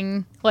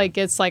training, like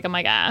it's like I'm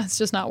like, it's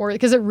just not worth it,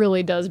 because it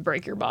really does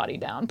break your body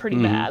down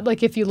pretty bad.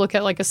 Like if you look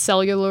at like a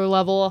cellular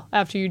level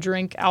after you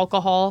drink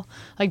alcohol,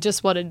 like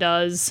just what it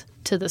does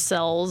to the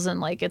cells, and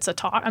like it's a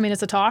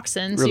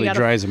toxin. So Really you gotta,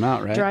 dries them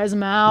out, right? Dries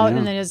them out, Yeah.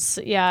 and then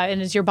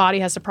it's your body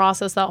has to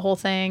process that whole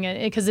thing, and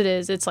because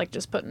it's like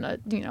just putting a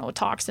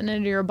toxin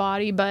into your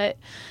body. But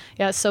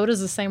yeah,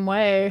 soda's the same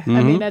way.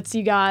 I mean,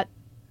 you got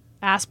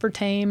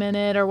aspartame in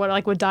it, or what,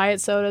 like with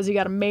diet sodas, you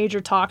got a major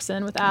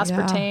toxin with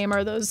aspartame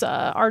or those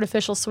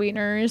artificial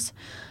sweeteners.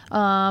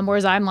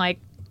 Whereas I'm like,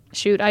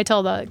 shoot, I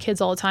tell the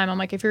kids all the time, I'm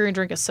like, if you're gonna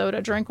drink a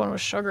soda, drink one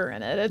with sugar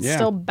in it. It's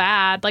still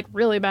bad, like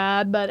really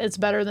bad, but it's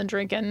better than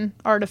drinking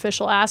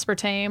artificial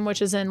aspartame,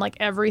 which is in like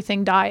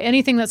everything diet.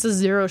 Anything that's a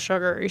zero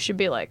sugar, you should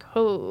be like,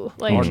 oh,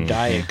 like Or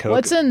Diet Coke.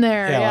 what's in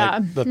there? Yeah.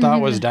 Like the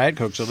thought was Diet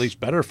Coke's at least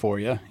better for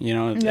you.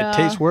 It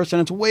tastes worse,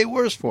 and it's way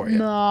worse for you.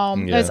 No,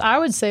 Yeah. I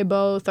would say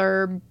both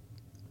are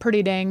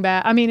pretty dang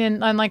bad. I mean, in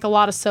like a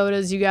lot of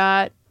sodas, you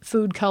got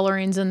food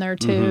colorings in there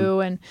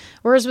too, and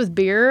whereas with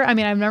beer, I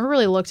mean, I've never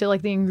really looked at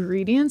like the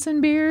ingredients in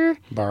beer.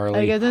 Barley,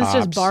 Like it's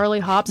just hops. barley,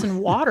 hops,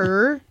 and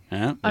water.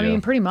 Yeah. I mean,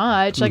 pretty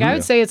much. Like I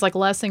would say it's like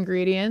less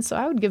ingredients, so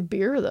I would give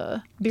beer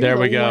the There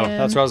we go. win.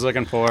 That's what I was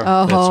looking for.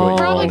 That's what you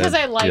Probably wanted. because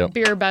I like Yep.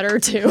 beer better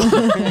too.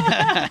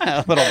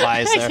 A little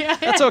bias there.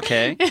 That's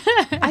okay.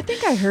 I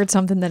think I heard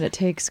something that it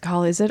takes,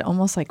 is it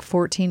almost like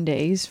 14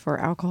 days for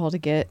alcohol to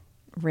get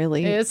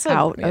really It's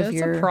out of it's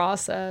your a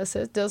process.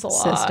 It does a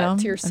lot system.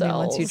 to your I cells. mean,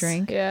 once you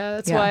drink. Yeah,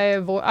 that's Yeah.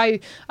 why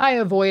I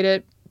avoid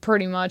it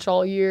pretty much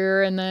all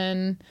year, and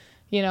then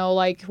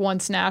like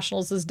once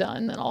nationals is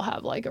done, then I'll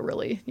have like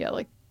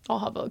I'll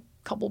have a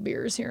couple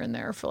beers here and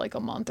there for like a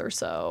month or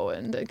so,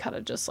 and then kind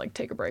of just like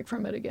take a break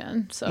from it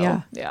again. So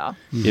yeah,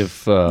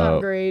 If not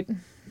great.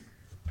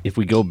 if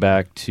we go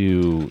back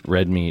to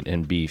red meat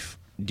and beef,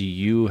 do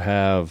you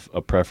have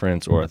a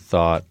preference or a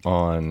thought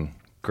on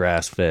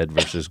grass-fed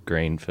versus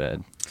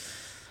grain-fed?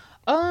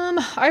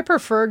 I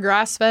prefer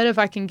grass-fed if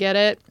I can get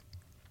it.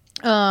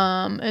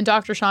 And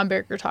Dr. Sean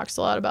Baker talks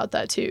a lot about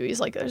that too. He's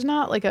like, there's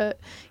not like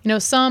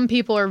some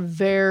people are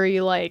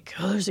very like,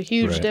 oh, there's a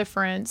huge Right.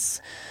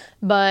 difference.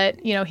 But,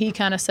 he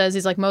kind of says,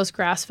 he's like, most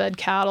grass-fed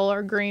cattle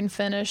are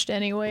grain-finished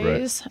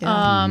anyways. Right.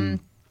 Yeah.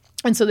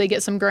 And so they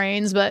get some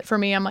grains. But for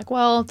me, I'm like,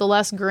 well, the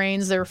less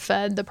grains they're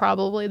fed,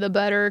 the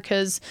better.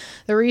 Because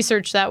the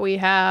research that we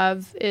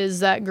have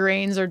is that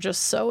grains are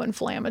just so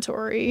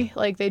inflammatory.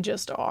 Like they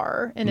just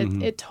are.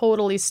 And it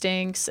totally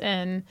stinks.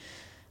 And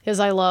because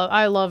I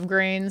love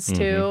grains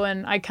too.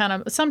 And I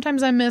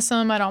sometimes I miss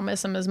them. I don't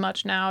miss them as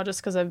much now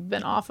just because I've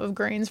been off of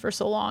grains for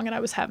so long and I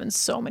was having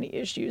so many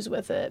issues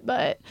with it.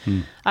 But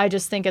I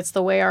just think it's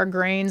the way our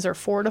grains are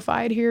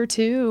fortified here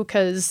too.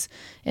 Because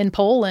in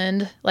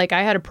Poland, like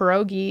I had a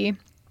pierogi,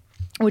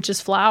 which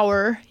is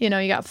flour, you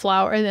got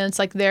flour, and then it's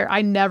like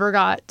I never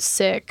got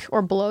sick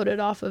or bloated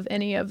off of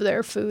any of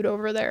their food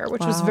over there,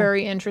 which was Wow.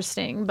 very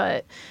interesting.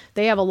 But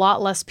they have a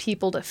lot less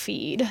people to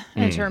feed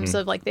in terms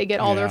of like they get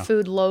all their Yeah.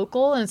 food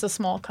local, and it's a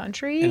small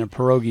country. And a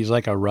pierogi's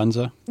like a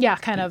runza. Yeah,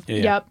 kind of.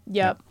 Yeah.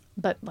 Yep.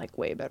 But like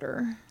way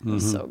better. It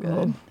was so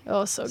good.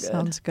 Oh, so good.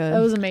 Sounds good. It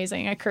was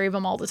amazing. I crave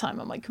them all the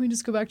time. I'm like, can we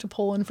just go back to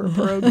Poland for a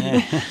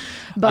pierogi?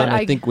 But And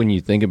I think when you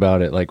think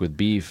about it, like with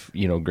beef,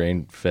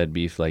 grain-fed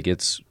beef, like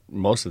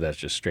most of that's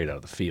just straight out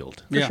of the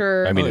field. for Yeah.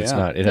 sure. I mean, Oh, it's yeah.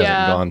 not. It hasn't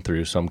Yeah. gone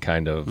through some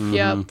kind of.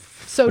 Yep.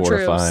 So true.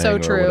 fortifying So or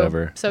true.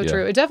 whatever. So Yeah.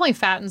 true. It definitely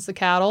fattens the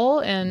cattle,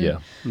 and Yeah.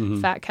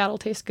 fat cattle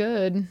taste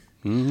good.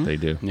 They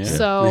do. Yeah.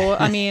 So,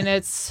 I mean,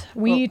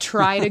 we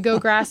try to go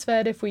grass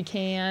fed if we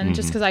can,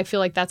 just because I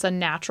feel like that's a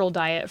natural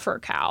diet for a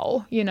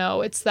cow.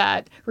 It's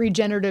that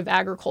regenerative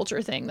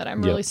agriculture thing that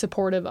I'm really Yep.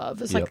 supportive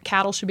of. It's Yep. like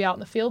cattle should be out in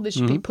the field. They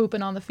should be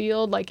pooping on the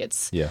field. Like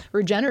it's Yeah.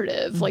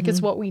 regenerative. Like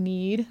it's what we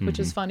need, which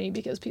is funny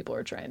because people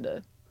are trying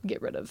to get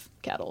rid of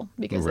cattle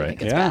because they Right.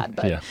 think it's Yeah. bad.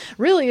 But Yeah.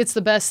 really, it's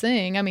the best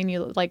thing. I mean,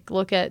 you like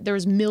look at there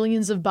was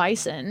millions of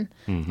bison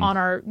on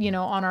our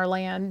on our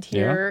land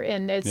here,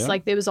 and it's Yeah.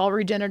 like it was all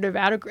regenerative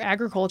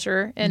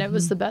agriculture, and it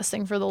was the best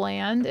thing for the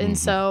land. And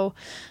so,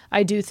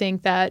 I do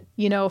think that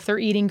if they're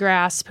eating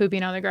grass,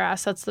 pooping on the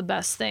grass, that's the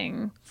best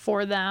thing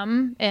for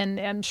them, and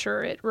I'm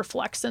sure it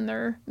reflects in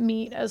their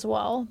meat as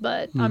well.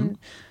 But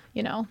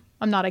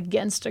I'm not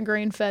against a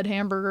grain-fed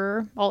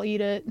hamburger. I'll eat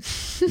it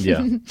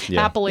Yeah.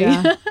 Yeah. happily.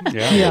 Yeah.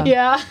 Yeah.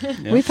 Yeah.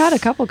 We've had a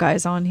couple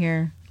guys on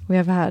here. We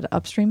have had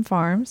Upstream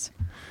Farms.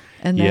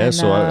 And then, Yeah,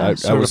 so I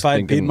was Certified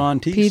thinking,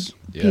 Piedmontese.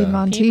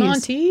 Piedmontese.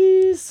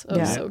 Piedmontese. Oh,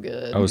 Yeah. so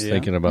good. I was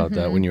thinking about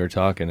that when you were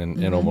talking,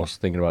 and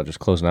almost thinking about just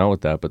closing out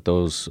with that. But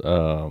those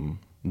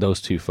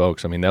two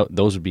folks, I mean,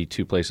 those would be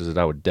two places that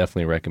I would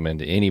definitely recommend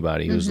to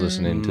anybody who's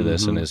listening to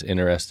this and is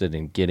interested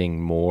in getting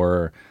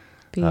more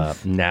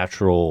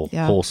natural,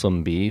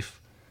 wholesome beef.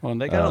 Well,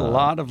 they got a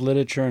lot of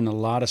literature and a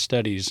lot of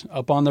studies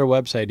up on their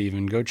website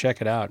even. Go check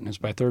it out. And it's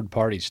by third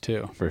parties,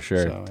 too. For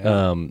sure. So,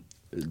 yeah.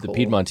 The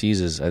Piedmontese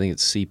is, I think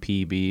it's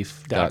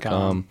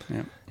cpbeef.com.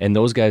 Yeah. And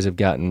those guys have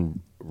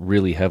gotten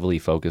really heavily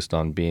focused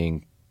on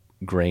being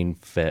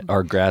grain-fed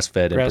or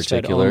grass-fed in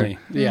Grass-fed particular. only.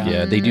 Yeah.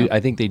 Yeah, they do. I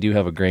think they do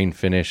have a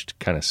grain-finished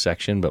kind of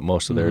section, but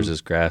most of theirs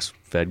is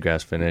grass-fed,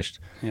 grass-finished.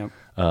 Yep.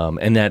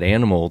 And that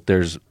animal,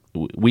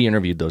 we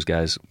interviewed those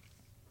guys,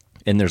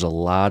 and there's a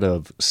lot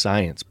of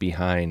science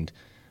behind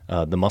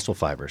the muscle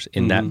fibers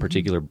in that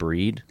particular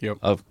breed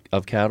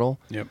of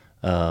cattle. Yep.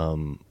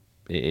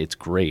 It's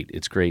great.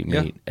 It's great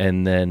meat.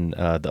 And then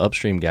the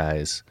Upstream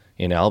guys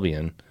in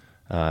Albion,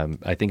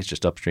 I think it's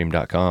just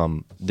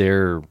upstream.com.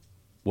 They're,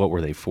 what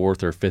were they,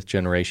 4th or 5th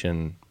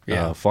generation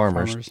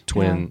farmers,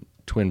 twin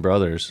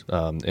brothers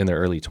in their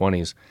early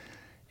 20s.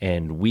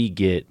 And we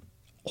get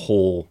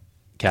whole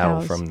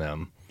cattle Cows. from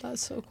them.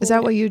 That's so cool. Is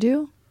that what you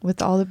do with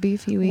all the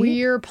beef you eat?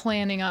 We're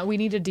planning on, we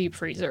need a deep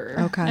freezer.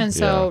 Okay. And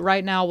so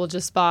right now we'll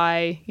just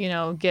buy,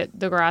 get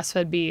the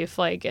grass-fed beef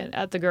like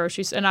at the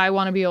grocery store. And I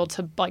want to be able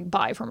to like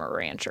buy from a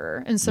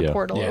rancher and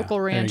support a local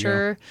there you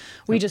rancher.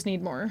 We just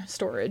need more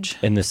storage.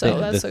 And the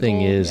that's thing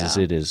cool.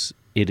 is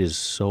it is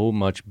so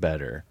much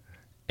better,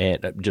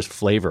 and just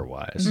flavor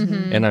wise.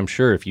 And I'm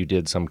sure if you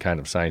did some kind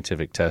of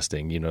scientific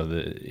testing,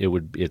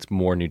 it's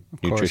more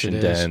nutrition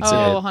it is. dense.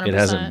 Oh, it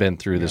hasn't 100%. been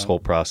through this whole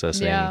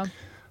processing. Yeah.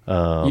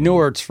 You know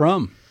where it's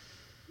from.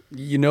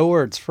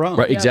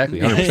 Right, exactly,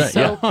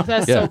 100%.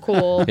 That's so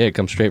cool. Yeah, it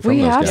comes straight from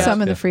we those have guys.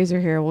 some in the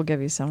freezer here. We'll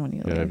give you some when you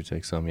Yeah, leave. maybe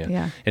take some,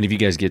 Yeah. And if you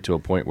guys get to a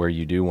point where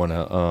you do want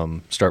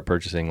to start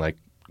purchasing like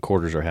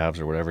quarters or halves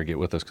or whatever, get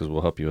with us because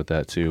we'll help you with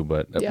that too.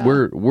 But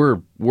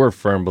we're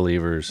firm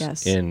believers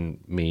in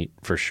meat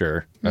for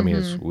sure. I mean,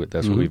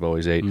 that's what we've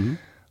always ate.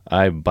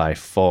 I by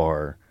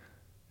far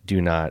do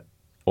not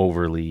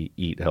overly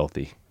eat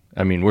healthy.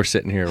 I mean, we're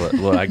sitting here.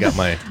 Look, I got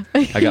my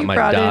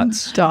brought in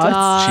dots.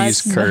 Dots.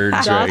 Cheese curds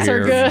right Dots are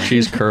here. good.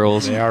 Cheese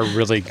curls. They are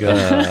really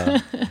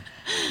good.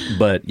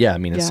 But yeah, I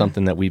mean, it's Yeah.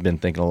 something that we've been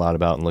thinking a lot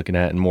about and looking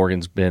at. And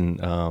Morgan's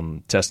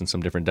been testing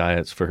some different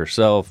diets for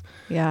herself,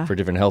 for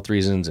different health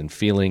reasons and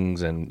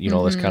feelings, and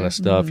all this kind of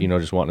stuff.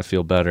 Just wanting to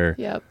feel better.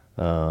 Yep.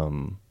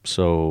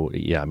 So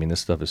yeah, I mean, this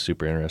stuff is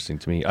super interesting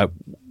to me.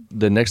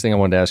 The next thing I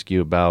wanted to ask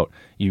you about,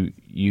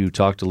 you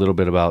talked a little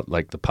bit about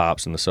like the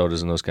pops and the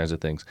sodas and those kinds of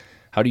things.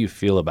 How do you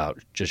feel about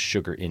just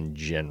sugar in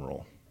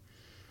general?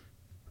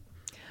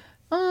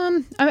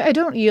 I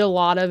don't eat a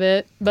lot of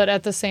it, but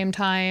at the same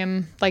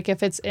time, like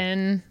if it's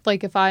in,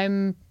 like if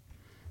I'm,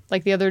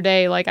 like the other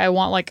day, like I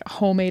want like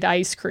homemade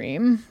ice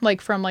cream,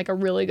 like from like a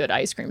really good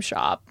ice cream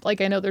shop.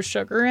 Like I know there's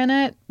sugar in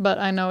it, but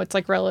I know it's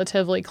like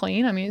relatively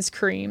clean. I mean, it's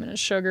cream and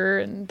it's sugar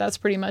and that's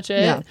pretty much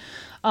it. Yeah.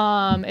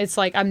 It's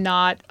like I'm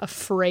not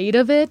afraid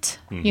of it,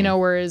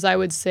 whereas I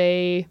would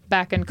say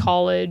back in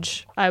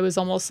college, I was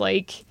almost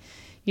like,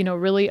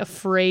 really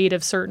afraid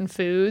of certain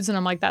foods. And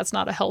I'm like, that's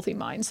not a healthy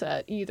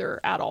mindset either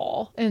at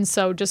all. And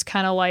so just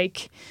kind of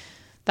like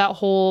that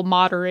whole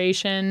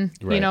moderation,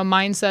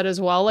 mindset as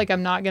well. Like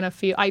I'm not going to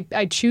feel,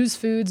 I choose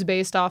foods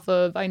based off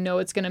of, I know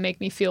it's going to make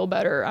me feel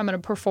better. I'm going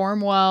to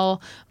perform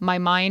well. My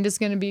mind is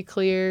going to be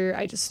clear.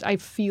 I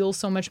feel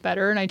so much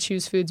better and I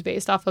choose foods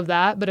based off of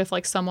that. But if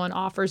like someone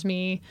offers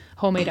me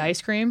homemade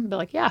ice cream, I'd be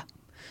like, yeah,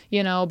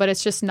 but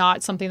it's just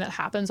not something that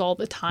happens all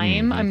the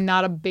time. I'm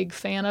not a big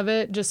fan of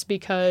it just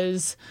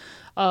because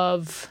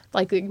of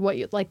like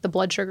the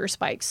blood sugar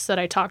spikes that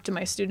I talk to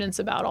my students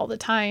about all the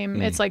time.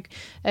 It's like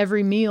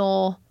every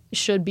meal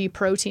should be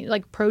protein.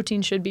 Like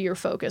protein should be your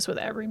focus with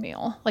every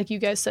meal. Like you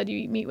guys said, you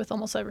eat meat with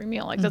almost every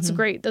meal. Like that's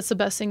great. That's the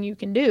best thing you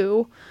can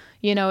do,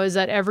 is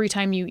that every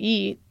time you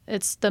eat,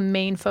 it's the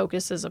main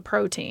focus is a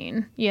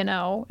protein,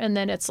 and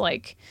then it's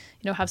like,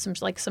 have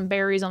some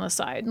berries on the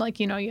side. Like,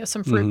 you have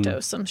some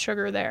fructose, some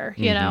sugar there,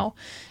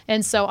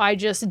 and so I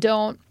just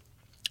don't,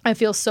 I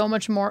feel so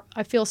much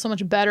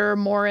better,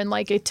 more in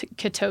like a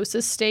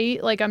ketosis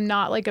state. Like I'm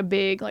not like a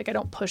big, like I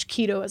don't push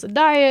keto as a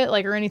diet,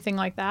 like or anything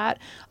like that.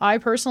 I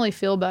personally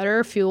feel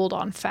better fueled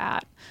on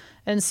fat.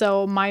 And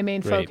so my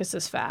main focus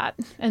is fat.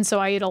 And so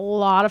I eat a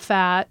lot of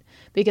fat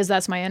because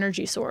that's my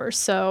energy source.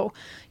 So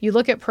you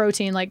look at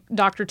protein, like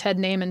Dr. Ted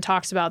Naiman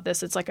talks about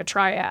this, it's like a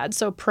triad.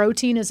 So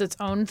protein is its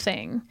own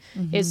thing.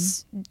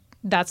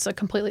 That's a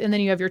completely, and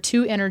then you have your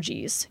two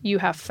energies. You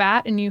have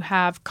fat and you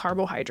have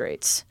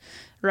carbohydrates.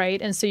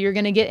 Right. And so you're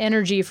going to get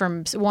energy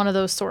from one of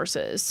those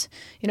sources.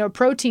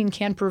 Protein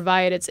can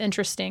provide, it's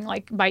interesting,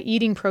 like by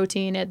eating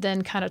protein, it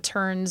then kind of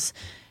turns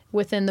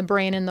within the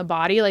brain and the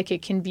body. Like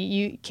it can be,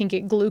 you can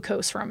get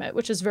glucose from it,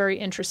 which is very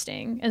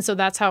interesting. And so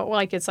that's how,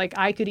 like, it's like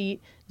I could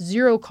eat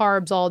 0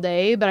 carbs all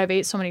day, but I've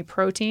ate so many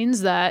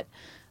proteins that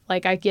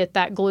like I get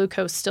that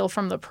glucose still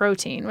from the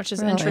protein, which is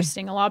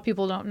interesting. A lot of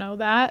people don't know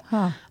that.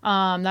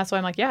 That's why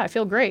I'm like, yeah, I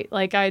feel great.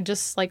 Like I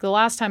just, like the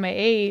last time I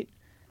ate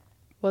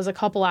was a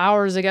couple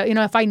hours ago. You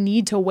know, if I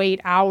need to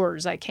wait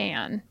hours, I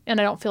can.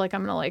 And I don't feel like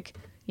I'm going to like,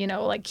 you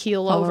know, like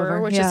keel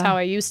over, which is how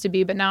I used to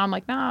be. But now I'm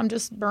like, nah, I'm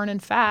just burning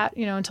fat,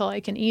 you know, until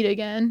I can eat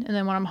again. And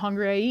then when I'm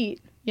hungry, I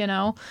eat, you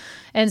know.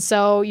 And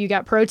so you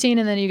got protein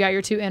and then you got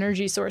your 2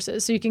 energy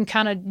sources. So you can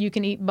you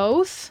can eat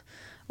both,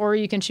 or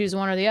you can choose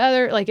one or the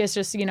other. Like it's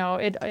just, you know,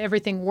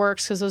 everything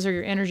works because those are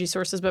your energy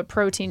sources, but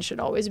protein should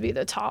always be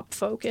the top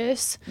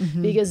focus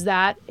because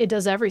it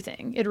does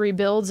everything. It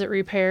rebuilds, it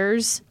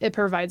repairs, it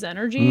provides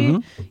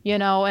energy, you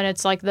know, and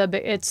it's like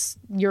it's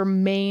your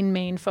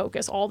main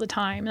focus all the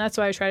time. And that's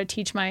why I try to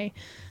teach my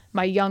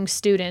young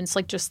students,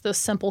 like just the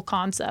simple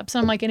concepts.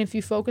 And I'm like, and if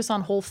you focus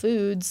on whole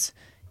foods,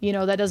 you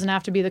know, that doesn't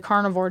have to be the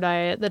carnivore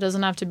diet. That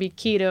doesn't have to be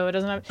keto. It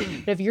doesn't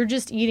have. If you're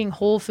just eating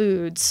whole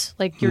foods,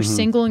 like your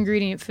single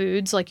ingredient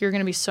foods, like you're going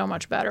to be so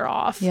much better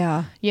off.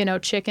 Yeah. You know,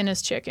 chicken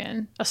is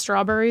chicken. A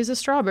strawberry is a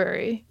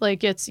strawberry.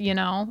 Like it's, you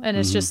know, and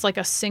it's just like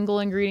a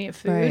single ingredient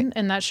food. Right.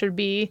 And that should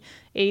be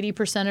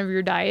 80% of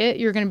your diet.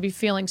 You're going to be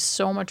feeling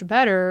so much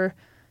better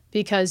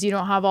because you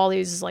don't have all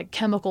these like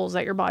chemicals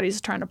that your body's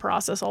trying to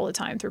process all the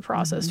time through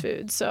processed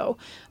foods. So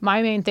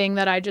my main thing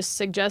that I just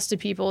suggest to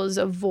people is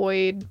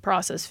avoid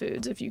processed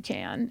foods if you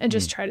can, and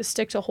just try to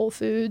stick to whole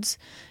foods,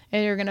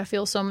 and you're going to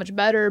feel so much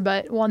better.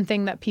 But one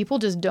thing that people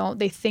just don't,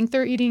 they think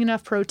they're eating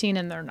enough protein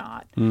and they're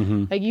not.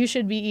 Like you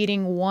should be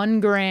eating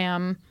 1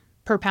 gram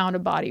per pound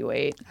of body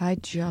weight. I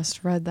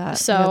just read that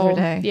the other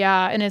day.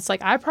 Yeah. And it's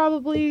like, I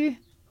probably...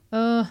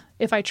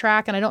 if I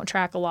track, and I don't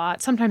track a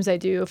lot, sometimes I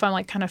do. If I'm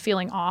like kind of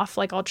feeling off,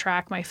 like I'll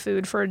track my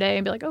food for a day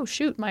and be like, oh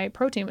shoot, my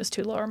protein was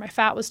too low or my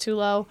fat was too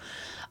low.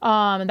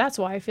 And that's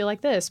why I feel like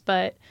this.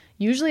 But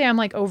usually I'm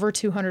like over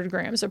 200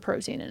 grams of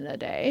protein in a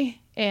day.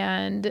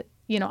 And,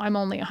 you know, I'm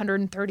only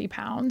 130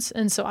 pounds.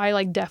 And so I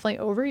like definitely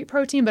overeat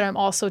protein, but I'm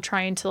also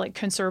trying to like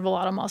conserve a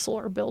lot of muscle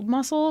or build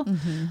muscle.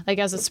 Like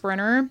as a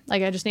sprinter,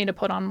 like I just need to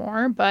put on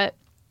more. But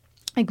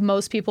like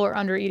most people are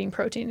under eating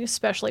protein,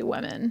 especially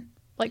women,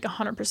 like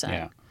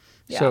 100%.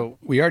 Yeah. So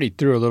we already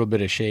threw a little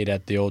bit of shade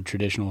at the old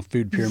traditional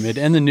food pyramid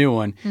and the new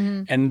one.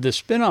 And the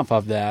spinoff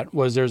of that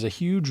was there's a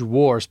huge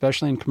war,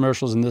 especially in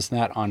commercials and this and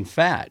that, on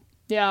fat.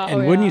 Yeah.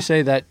 And wouldn't you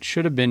say that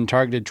should have been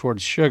targeted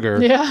towards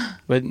sugar? Yeah.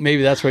 But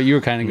maybe that's what you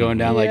were kind of going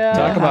down. Like,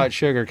 talk about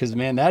sugar, because,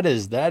 man, that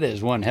is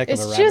one heck of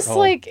a rabbit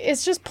hole.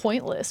 It's just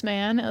pointless,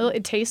 man.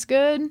 It tastes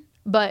good,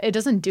 but it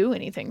doesn't do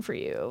anything for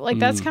you. Like,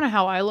 that's kind of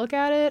how I look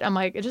at it. I'm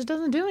like, it just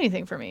doesn't do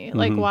anything for me.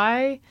 Like,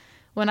 why...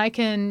 when I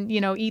can, you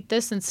know, eat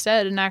this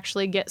instead and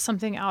actually get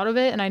something out of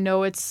it. And I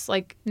know it's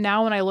like,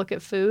 now when I look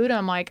at food,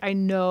 I'm like, I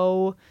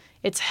know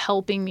it's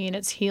helping me and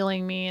it's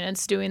healing me and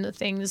it's doing the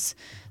things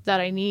that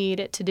I need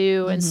it to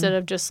do instead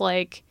of just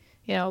like,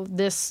 you know,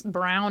 this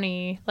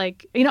brownie,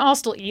 like, you know, I'll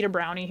still eat a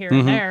brownie here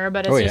and there,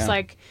 but it's just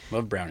like,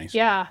 love brownies.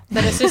 Yeah.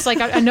 But it's just like,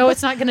 I know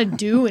it's not going to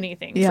do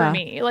anything for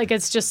me. Like,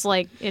 it's just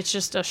like, it's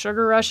just a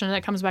sugar rush and then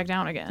it comes back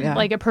down again. Yeah.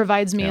 Like, it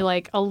provides me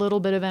like a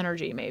little bit of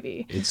energy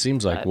maybe. It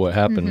seems like what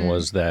happened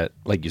was that,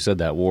 like you said,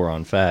 that war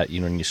on fat,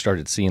 you know, and you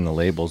started seeing the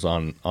labels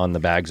on the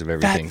bags of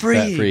everything.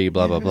 Fat free,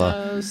 blah, blah,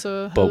 blah.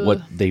 But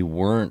what they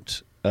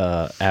weren't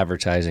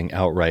advertising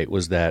outright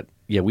was that,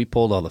 yeah, we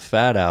pulled all the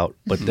fat out,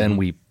 but then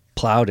we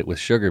plowed it with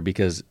sugar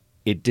because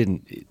it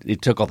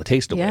took all the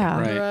taste away.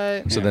 Yeah.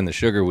 Right. So then the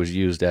sugar was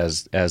used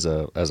as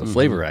a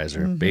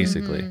flavorizer,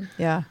 basically.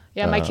 Yeah.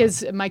 Yeah, my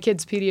kid's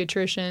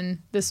pediatrician,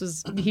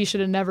 he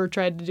should have never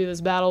tried to do this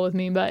battle with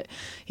me, but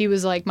he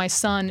was like, my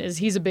son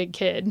he's a big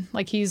kid.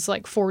 Like, he's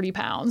like 40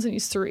 pounds and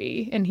he's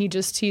 3. And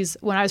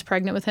when I was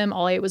pregnant with him,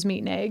 all I ate was meat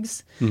and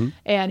eggs.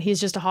 And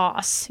he's just a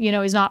hoss. You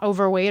know, he's not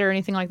overweight or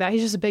anything like that.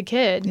 He's just a big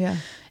kid. Yeah.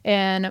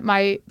 And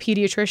my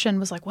pediatrician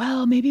was like,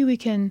 well, maybe we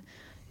can,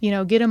 you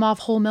know, get him off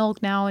whole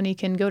milk now and he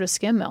can go to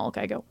skim milk.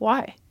 I go,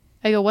 why?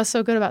 I go, what's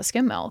so good about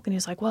skim milk? And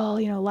he's like, well,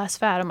 you know, less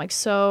fat. I'm like,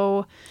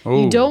 so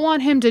you don't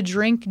want him to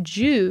drink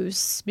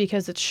juice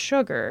because it's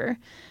sugar,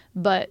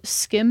 but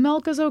skim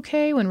milk is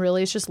okay when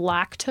really it's just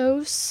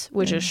lactose,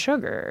 which is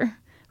sugar,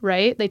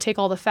 right? They take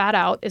all the fat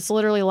out. It's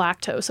literally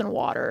lactose and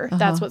water.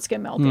 That's what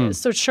skim milk is.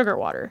 So it's sugar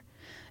water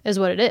is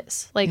what it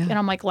is. Like, and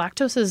I'm like,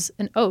 lactose is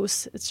an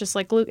ose. It's just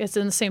like, it's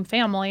in the same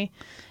family.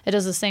 It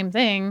does the same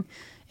thing.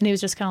 And he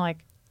was just kind of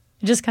like,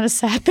 just kind of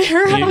sat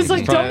there. I was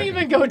like, don't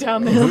even go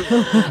down there.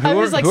 I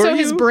was like, so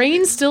his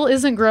brain still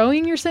isn't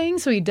growing, you're saying?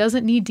 So he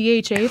doesn't need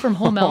DHA from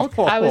whole milk?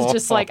 I was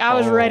just like, I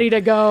was ready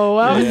to go.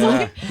 I was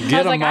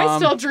like, I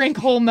still drink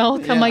whole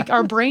milk. I'm like,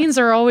 our brains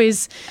are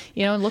always,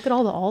 you know, look at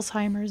all the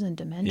Alzheimer's and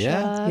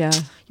dementia. Yeah.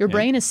 Your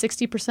brain is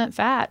 60%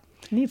 fat.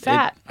 You need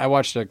fat. I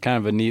watched a kind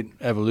of a neat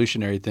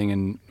evolutionary thing,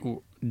 and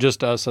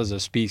just us as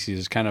a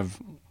species kind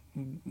of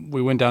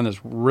we went down this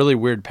really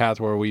weird path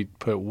where we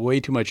put way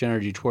too much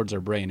energy towards our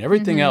brain.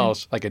 Everything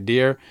else, like a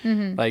deer,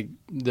 like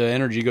the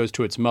energy goes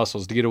to its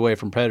muscles to get away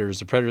from predators.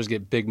 The predators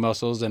get big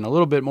muscles and a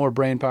little bit more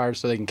brain power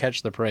so they can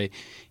catch the prey.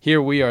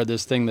 Here we are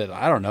this thing that,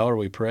 I don't know, are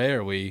we prey?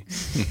 Are we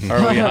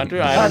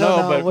hunter? I don't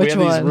know, but we have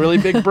these really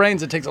big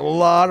brains. It takes a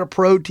lot of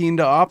protein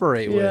to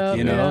operate with,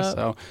 you know,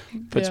 so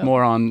puts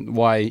more on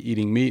why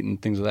eating meat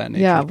and things of that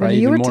nature is probably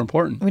even more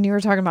important. When you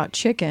were talking about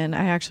chicken,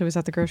 I actually was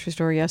at the grocery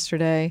store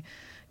yesterday,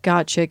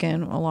 got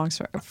chicken,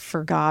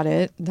 forgot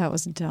it. That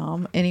was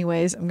dumb.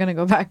 Anyways, I'm going to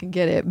go back and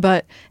get it.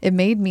 But it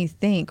made me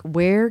think,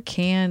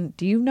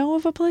 do you know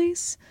of a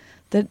place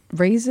that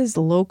raises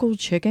local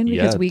chicken?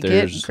 Because we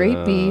get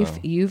great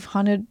beef. Do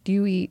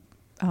you eat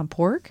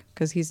pork?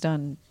 Because he's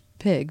done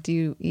pig. Do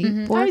you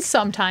eat pork? I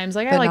sometimes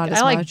I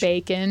like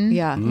bacon.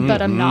 Yeah.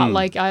 But I'm not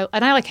like and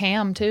I like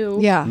ham too.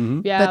 Yeah.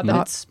 Yeah,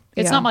 but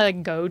it's not my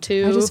like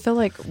go-to. I just feel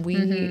like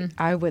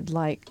I would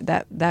like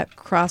that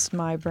crossed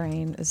my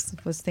brain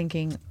was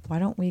thinking, why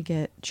don't we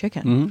get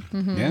chicken?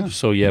 Yeah.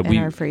 So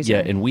our freezer.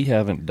 and we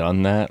haven't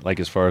done that,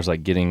 like as far as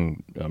like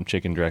getting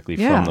chicken directly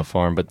from the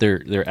farm, but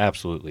there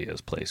absolutely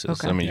is places.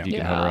 Okay. I mean, you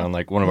can hunt around.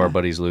 Like one of our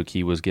buddies, Luke,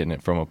 he was getting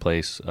it from a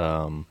place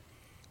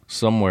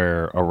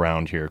somewhere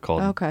around here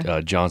called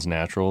John's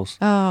Naturals.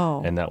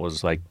 Oh. And that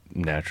was like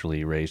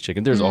naturally raised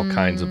chicken. There's all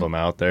kinds of them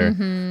out there.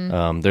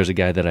 There's a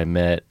guy that I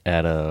met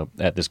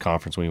at this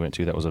conference we went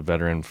to that was a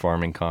veteran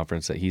farming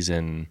conference that he's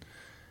in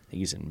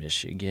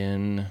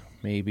Michigan,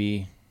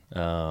 maybe.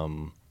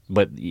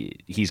 But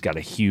he's got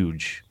a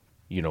huge,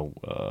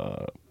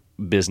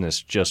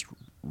 business just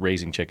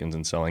raising chickens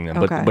and selling them.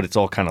 Okay. But it's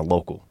all kind of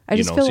local. I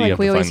just feel so like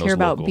we always hear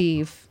about local.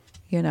 beef,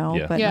 but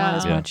not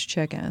as much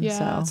chicken. Yeah,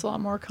 so. it's a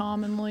lot more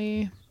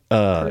commonly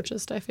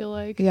purchased, I feel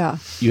like. Yeah.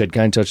 You had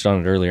kind of touched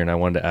on it earlier, and I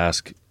wanted to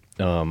ask,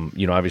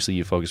 obviously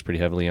you focus pretty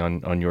heavily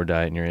on your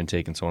diet and your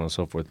intake and so on and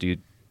so forth. Do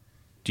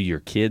your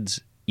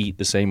kids eat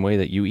the same way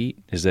that you eat?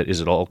 Is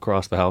it all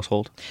across the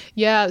household?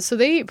 Yeah, so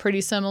they eat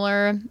pretty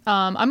similar.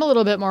 I'm a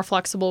little bit more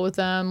flexible with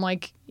them.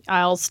 Like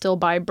I'll still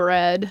buy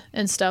bread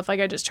and stuff. Like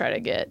I just try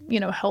to get,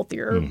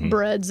 healthier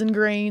breads and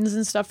grains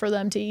and stuff for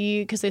them to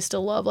eat because they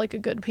still love like a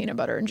good peanut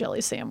butter and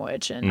jelly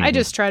sandwich. And I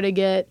just try to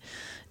get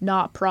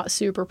not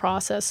super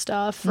processed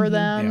stuff for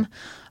them.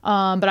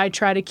 Yeah. But I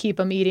try to keep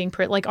them eating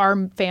like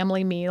our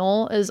family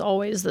meal is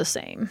always the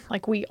same.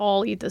 Like we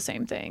all eat the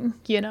same thing,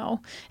 And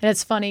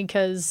it's funny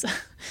because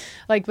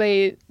like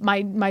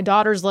my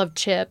daughters love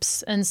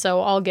chips. And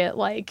so I'll get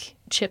like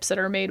chips that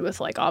are made with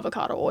like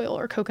avocado oil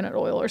or coconut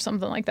oil or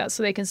something like that.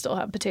 So they can still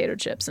have potato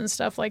chips and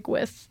stuff like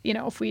with,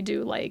 if we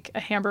do like a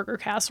hamburger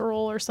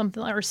casserole or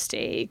something or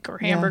steak or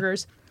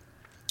hamburgers.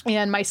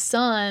 Yeah. And my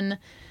son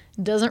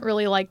doesn't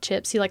really like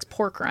chips. He likes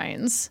pork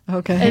rinds.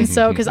 Okay. And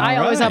so, because I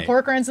always have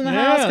pork rinds in the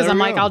house because I'm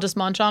like, go. I'll just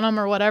munch on them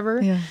or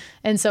whatever. Yeah.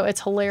 And so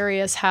it's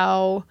hilarious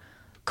how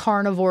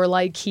carnivore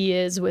like he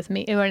is with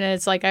me. And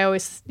it's like, I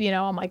always,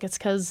 I'm like, it's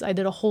because I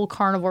did a whole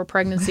carnivore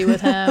pregnancy with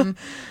him.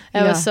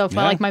 It was so fun.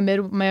 Yeah.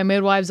 Like my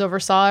midwives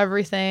oversaw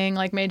everything,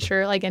 like made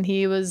sure like, and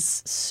he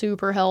was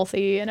super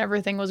healthy and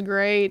everything was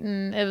great.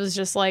 And it was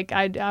just like,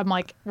 I'm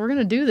like, we're going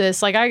to do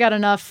this. Like I got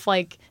enough,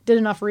 like did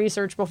enough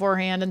research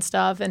beforehand and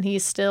stuff. And he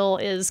still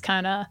is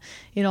kind of,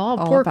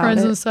 pork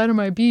rinds inside of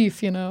my beef,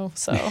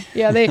 So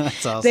yeah,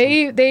 That's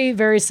awesome. they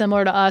very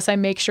similar to us. I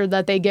make sure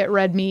that they get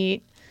red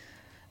meat.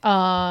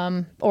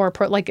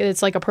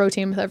 It's like a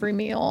protein with every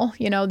meal.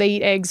 They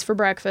eat eggs for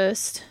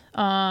breakfast,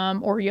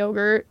 or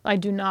yogurt. I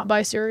do not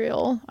buy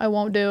cereal. I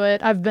won't do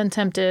it. I've been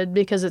tempted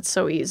because it's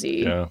so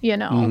easy. Yeah.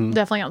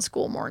 Definitely on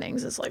school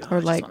mornings. It's like, I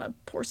just want to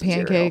pour some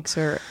pancakes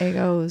cereal. or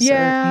Eggos.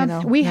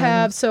 Yeah, or, we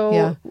have.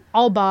 So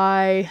I'll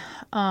buy,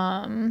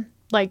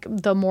 like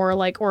the more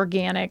like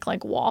organic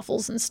like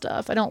waffles and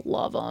stuff. I don't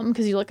love them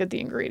because you look at the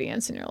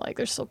ingredients and you're like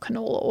there's still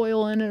canola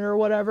oil in it or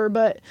whatever,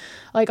 but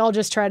like I'll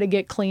just try to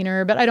get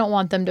cleaner, but I don't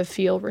want them to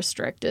feel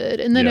restricted.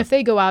 And then if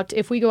we go out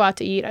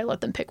to eat, I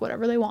let them pick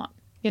whatever they want,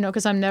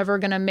 because I'm never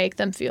going to make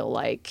them feel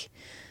like,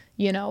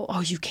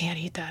 oh, you can't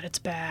eat that, it's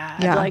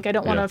bad. Yeah. Like I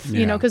don't want to,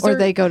 because or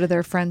they go to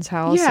their friend's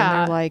house and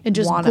they're like and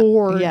just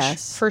gorge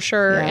yes. for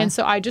sure. Yeah. And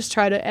so I just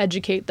try to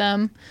educate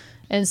them.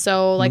 And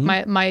so, like,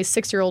 my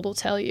 6-year-old will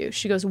tell you,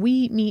 she goes, we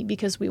eat meat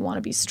because we want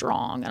to be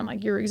strong. And I'm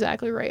like, you're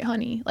exactly right,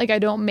 honey. Like, I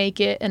don't make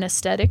it an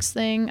aesthetics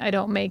thing. I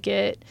don't make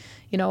it,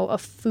 a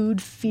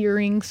food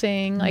fearing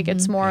thing. Like,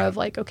 it's more of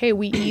like, okay,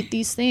 we eat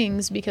these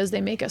things because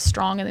they make us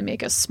strong and they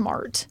make us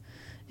smart.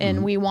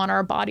 And we want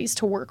our bodies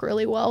to work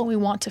really well. We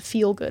want to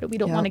feel good. We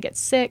don't want to get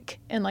sick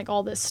and like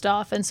all this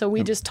stuff. And so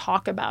we just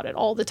talk about it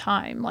all the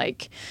time.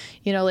 Like,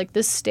 like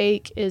this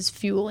steak is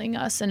fueling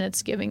us and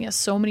it's giving us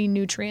so many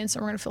nutrients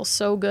and we're going to feel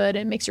so good.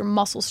 And it makes your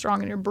muscles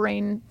strong and your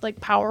brain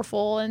like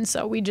powerful. And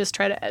so we just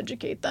try to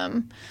educate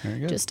them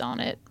just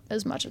on it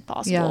as much as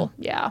possible.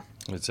 Yeah.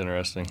 It's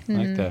interesting. I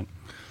like that.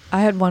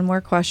 I had one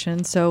more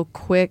question. So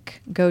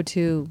quick go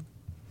to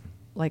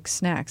like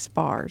snacks,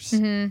 bars.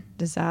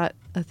 Does that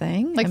a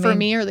thing? Like for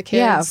me or the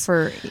kids?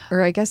 Yeah,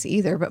 or I guess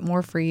either, but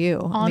more for you.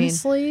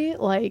 Honestly,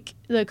 like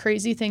the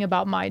crazy thing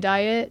about my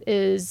diet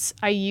is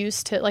I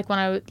used to, like when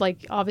I was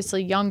like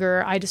obviously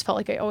younger, I just felt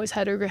like I always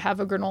had to have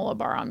a granola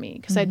bar on me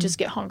because I'd just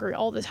get hungry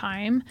all the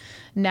time.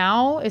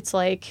 Now it's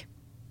like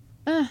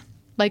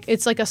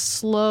it's like a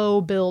slow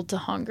build to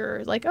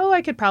hunger. Like, oh,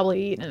 I could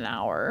probably eat in an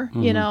hour,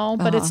 you know,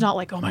 but it's not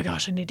like, oh my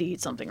gosh, I need to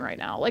eat something right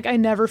now. Like I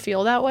never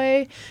feel that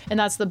way. And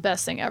that's the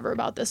best thing ever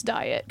about this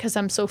diet because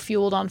I'm so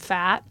fueled on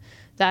fat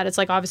that it's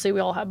like, obviously we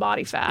all have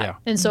body fat. Yeah.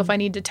 And so if I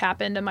need to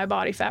tap into my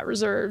body fat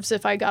reserves,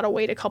 if I got to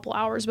wait a couple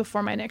hours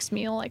before my next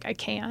meal, like I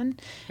can.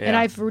 Yeah. And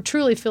I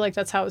truly feel like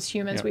that's how as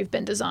humans we've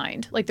been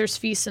designed. Like there's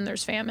feasts and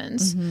there's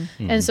famines.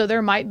 And so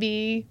there might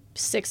be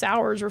 6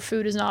 hours where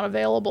food is not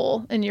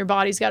available and your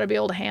body's got to be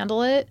able to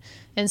handle it.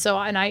 And so,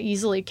 and I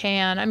easily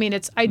can. I mean,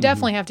 I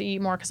definitely have to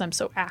eat more because I'm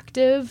so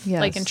active.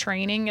 Yes. Like in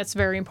training, it's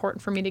very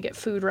important for me to get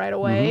food right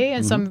away.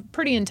 And so I'm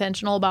pretty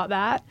intentional about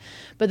that.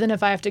 But then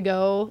if I have to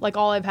go, like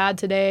all I've had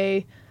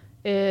today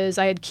is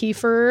I had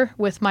kefir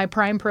with my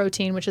prime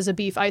protein, which is a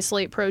beef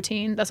isolate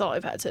protein. That's all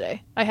I've had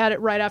today. I had it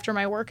right after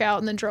my workout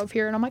and then drove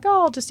here and I'm like,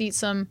 oh, I'll just eat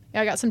some.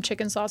 I got some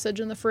chicken sausage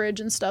in the fridge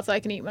and stuff that I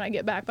can eat when I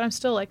get back. But I'm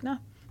still like, no.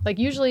 Like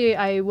usually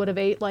I would have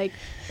ate like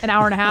an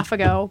hour and a half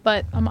ago,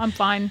 but I'm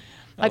fine.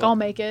 Like I'll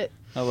make it.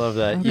 I love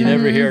that. You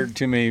never hear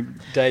too many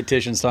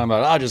dietitians talking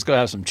about, I'll just go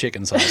have some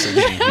chicken sausage.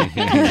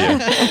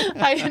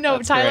 I know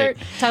That's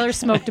Tyler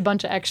smoked a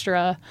bunch of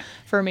extra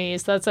for me,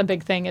 so that's a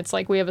big thing. It's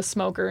like we have a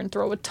smoker and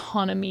throw a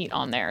ton of meat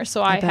on there,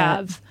 so I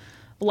have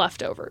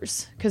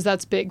leftovers because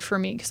that's big for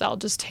me because I'll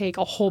just take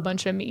a whole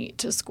bunch of meat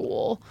to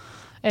school.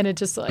 And it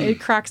just it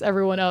cracks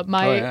everyone up.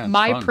 My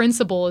fun.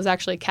 principal is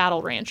actually a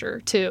cattle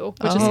rancher too,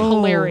 which is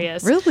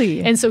hilarious.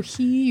 Really? And so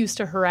he used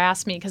to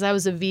harass me because I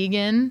was a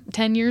vegan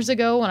 10 years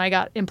ago when I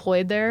got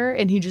employed there,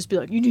 and he'd just be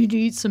like, "You need to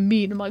eat some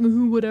meat." And I'm like,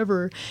 "Ooh,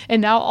 whatever."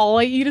 And now all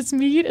I eat is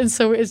meat, and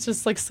so it's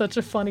just like such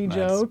a funny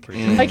joke.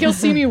 Like he'll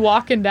see me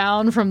walking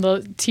down from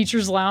the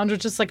teacher's lounge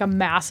with just like a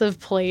massive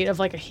plate of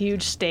like a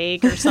huge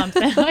steak or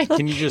something. Like,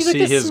 Can you just he's see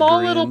like a his small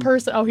grin? little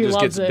person. Oh, he Just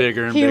loves gets it.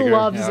 bigger and he bigger.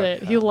 loves Yeah.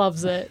 it. He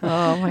loves it.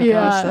 Oh my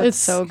gosh,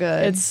 that's so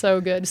good. It's so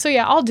good. So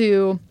yeah, I'll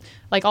do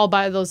like I'll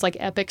buy those like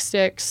Epic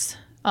sticks,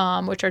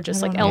 which are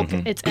just like elk.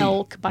 It's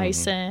elk,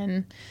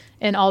 bison,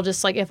 and I'll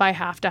just like if I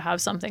have to have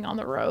something on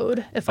the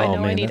road, if I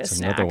know I need a that's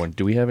snack. another one.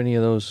 Do we have any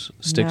of those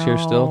sticks here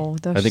still?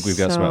 No, I think we've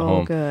got some at so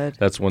home. good.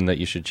 That's one that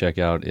you should check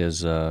out.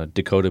 Is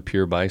Dakota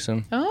Pure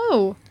Bison,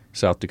 Oh,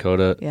 South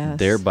Dakota. Yes.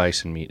 Their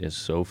bison meat is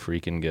so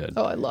freaking good.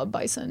 I love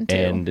bison too.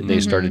 And they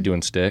started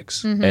doing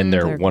sticks, and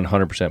they're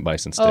 100%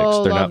 bison sticks.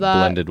 Oh, They're love not that.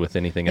 blended with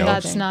anything else.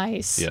 That's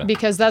nice Yeah.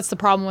 because that's the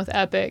problem with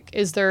Epic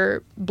is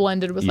they're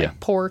blended with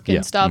like pork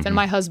and stuff, and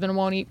my husband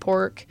won't eat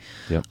pork.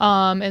 Yep.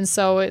 And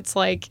so it's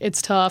like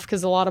it's tough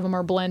because a lot of them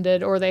are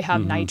blended or they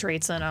have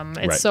nitrates in them.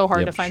 It's Right. so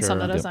hard Yep. to find Sure. some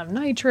that doesn't have We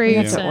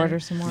nitrates. have to and- order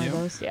some more of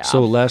those. Yeah.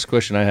 So last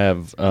question I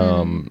have,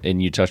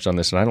 and you touched on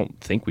this, and I don't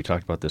think we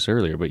talked about this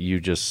earlier, but you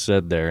just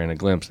said there in a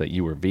glimpse that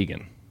you were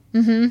vegan.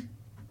 Mm-hmm.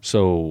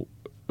 So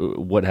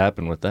what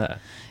happened with that?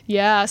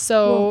 Yeah,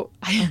 so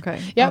Okay.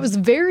 I was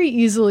very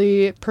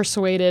easily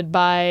persuaded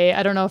by,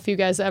 I don't know if you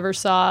guys ever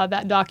saw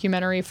that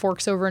documentary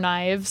Forks Over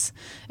Knives.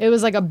 It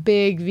was like a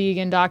big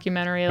vegan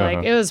documentary.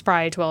 Like it was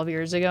probably 12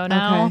 years ago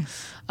now. Okay.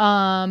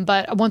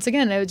 But once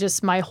again, it was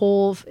just my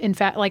whole, in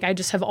fact, like I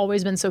just have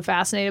always been so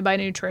fascinated by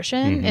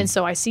nutrition. And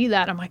so I see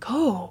that, I'm like,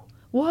 oh,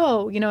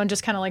 whoa, you know, and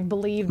just kind of like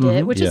believed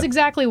it, which is Yeah.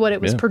 exactly what it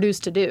was Yeah.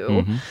 produced to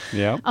do.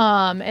 Yeah.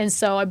 And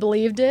so I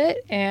believed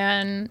it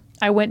and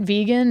I went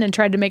vegan and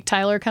tried to make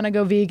Tyler kind of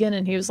go vegan.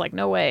 And he was like,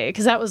 no way.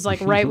 Because that was like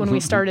right when we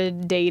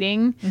started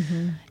dating.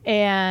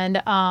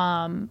 And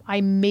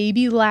I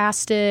maybe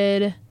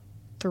lasted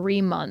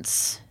 3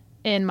 months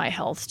and my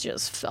health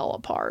just fell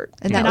apart.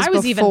 And that was I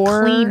was even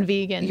before clean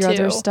vegan your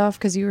too. other stuff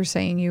because you were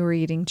saying you were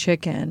eating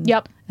chicken.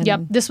 Yep. And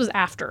Yep. This was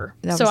after.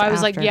 That So was I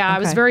was like, after. yeah, I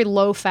was Okay. very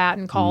low fat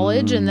in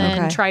college and then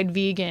Okay. tried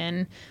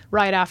vegan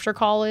right after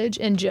college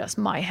and just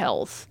my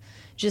health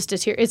just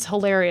deteriorated. It's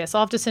hilarious.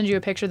 I'll have to send you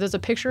a picture. There's a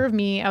picture of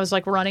me. I was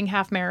like running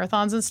half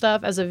marathons and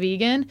stuff as a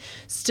vegan,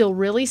 still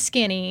really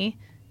skinny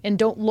and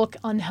don't look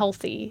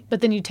unhealthy. But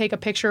then you take a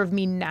picture of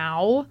me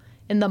now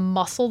and the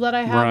muscle that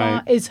I have Right.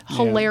 on is Yeah.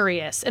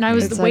 hilarious. And I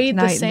was It's like weighed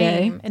the night and day.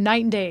 same. And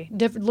night and day.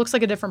 Looks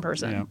like a different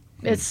person.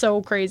 Yeah. It's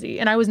so crazy.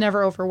 And I was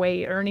never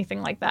overweight or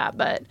anything like that,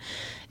 but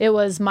it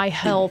was my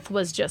health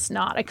was just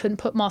not. I couldn't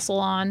put muscle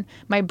on.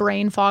 My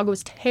brain fog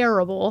was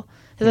terrible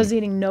because I was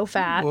eating no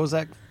fat. What was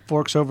that?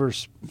 Forks over.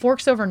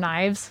 Forks over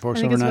knives. Forks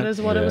I think over is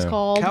knives? what it was Yeah.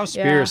 called.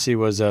 Cowspiracy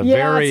was a Yeah,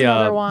 very. that's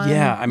another one.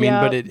 Yeah, I mean,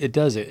 Yep. but it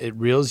does it. It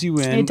reels you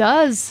in. It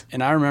does.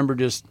 And I remember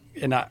just,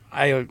 and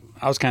I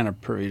was kind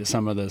of privy to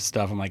some of the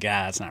stuff. I'm like,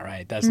 that's not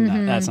right. That's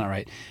not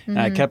right. And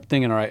I kept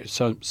thinking, all right,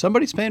 so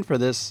somebody's paying for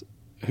this.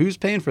 Who's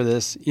paying for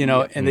this? You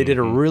know, and they did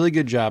a really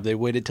good job. They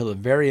waited till the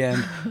very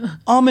end.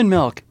 Almond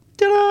milk,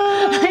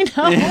 I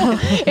know.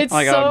 It's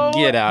Like, so oh,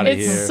 get outta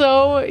it's here.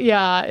 so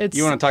yeah. It's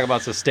You want to talk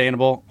about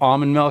sustainable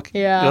almond milk?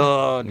 Yeah.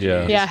 Oh,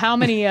 Yeah. geez. yeah. How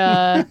many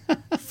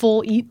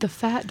full eat the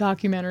fat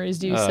documentaries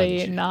do you see?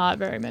 geez. Not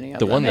very many of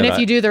The them. one And that if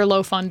you do, they're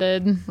low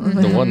funded.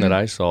 The one that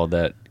I saw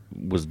that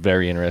was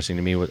very interesting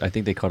to me was, I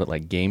think they called it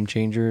like Game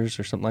Changers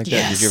or something like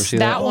that. Did you ever see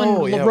that? That one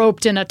Oh, yeah.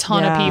 roped in a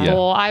ton Yeah. of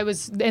people.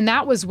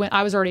 That was when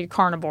I was already a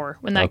carnivore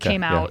when that Okay,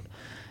 came yeah. out.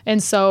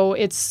 And so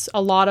it's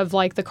a lot of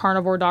like the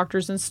carnivore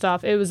doctors and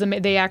stuff. It was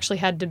they actually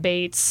had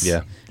debates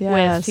Yeah.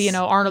 Yes. with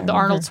Arnold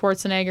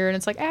Schwarzenegger, and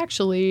it's like,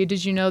 actually,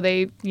 did you know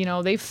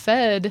they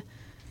fed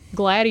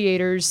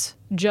gladiators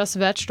just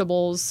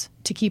vegetables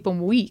to keep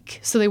them weak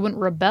so they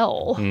wouldn't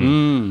rebel.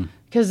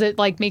 Because it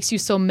like makes you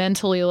so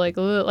mentally like,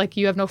 ugh, like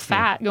you have no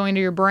fat going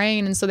to your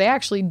brain, and so they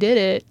actually did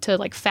it to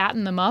like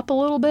fatten them up a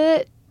little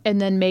bit and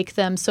then make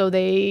them so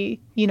they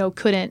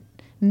couldn't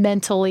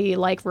mentally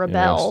like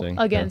rebel Interesting.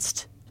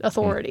 against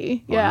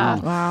authority. Yeah,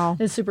 Wow.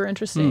 it's super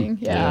interesting.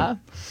 Yeah.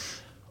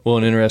 Well,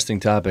 an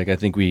interesting topic. I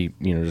think we,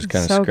 just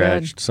kind of So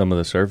scratched good. some of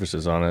the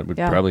surfaces on it. We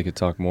Yeah. probably could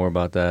talk more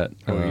about that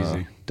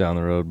easy. down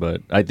the road,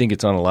 but I think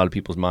it's on a lot of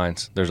people's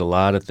minds. There's a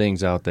lot of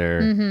things out there,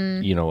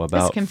 about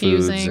foods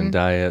confusing. and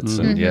diets,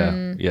 and yeah,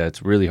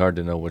 it's really hard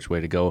to know which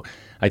way to go.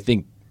 I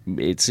think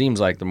it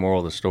seems like the moral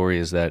of the story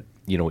is that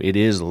it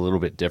is a little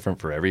bit different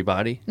for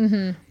everybody.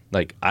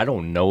 Like, I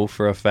don't know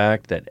for a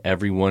fact that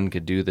everyone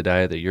could do the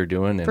diet that you're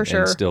doing For sure.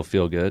 and still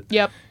feel good.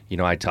 Yep.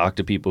 I talk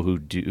to people who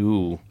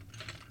do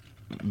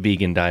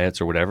vegan diets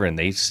or whatever, and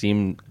they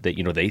seem that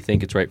they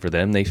think it's right for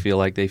them. They feel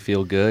like they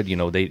feel good.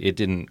 It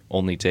didn't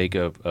only take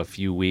a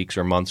few weeks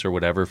or months or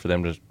whatever for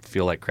them to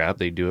feel like crap.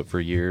 They do it for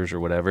years or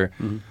whatever.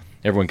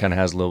 Everyone kind of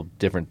has a little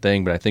different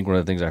thing, but I think one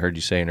of the things I heard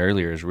you saying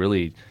earlier is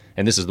really,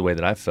 and this is the way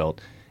that I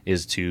felt,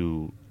 is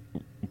to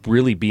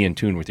really be in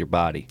tune with your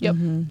body. Yep.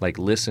 Like,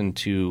 listen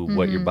to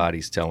what your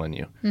body's telling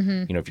you.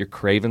 If you're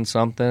craving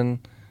something,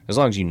 as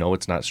long as you know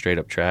it's not straight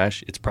up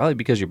trash, it's probably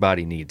because your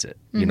body needs it.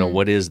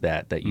 What is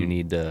that you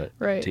need to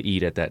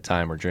eat at that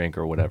time or drink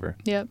or whatever.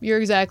 Yep, you're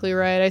exactly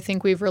right. I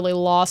think we've really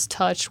lost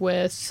touch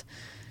with,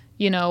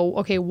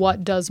 okay,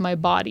 what does my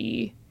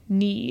body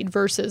need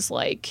versus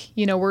like,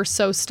 we're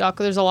so stuck.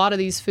 There's a lot of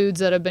these foods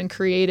that have been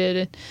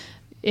created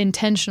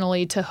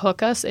intentionally to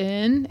hook us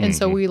in, and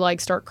so we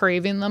like start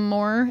craving them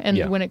more,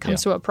 and when it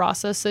comes to a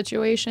process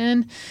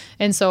situation.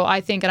 And so I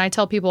think, and I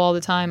tell people all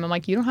the time, I'm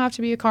like, you don't have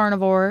to be a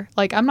carnivore.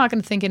 Like, I'm not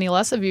going to think any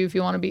less of you if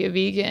you want to be a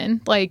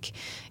vegan. Like,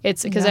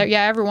 it's because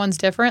everyone's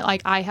different.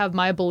 Like, I have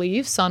my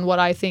beliefs on what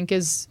I think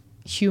is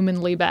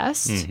humanly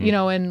best,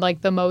 and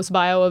like the most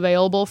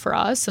bioavailable for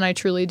us. And I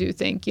truly do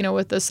think,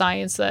 with the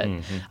science that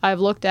I've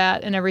looked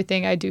at and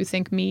everything, I do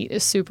think meat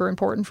is super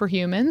important for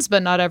humans,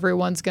 but not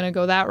everyone's going to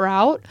go that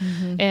route.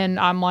 And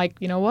I'm like,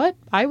 you know what?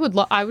 I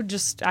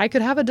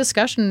could have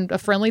a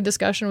friendly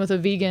discussion with a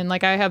vegan.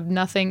 Like, I have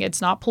nothing, it's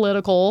not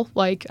political.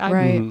 Like,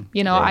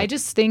 I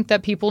just think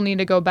that people need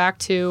to go back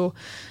to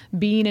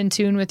being in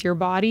tune with your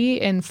body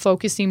and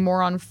focusing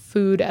more on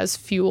food as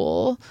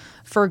fuel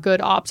for good,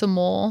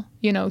 optimal,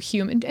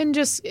 human. And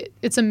just,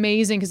 it's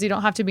amazing because you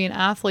don't have to be an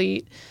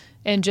athlete.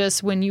 And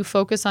just when you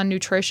focus on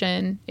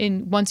nutrition,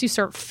 and once you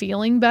start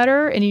feeling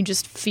better and you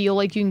just feel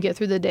like you can get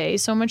through the day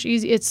so much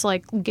easier, it's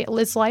like,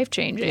 it's life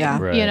changing. Yeah.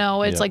 Right.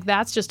 It's like,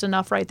 that's just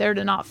enough right there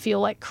to not feel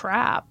like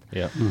crap.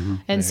 Yeah.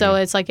 And so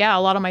it's like, a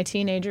lot of my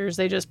teenagers,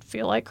 they just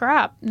feel like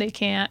crap. They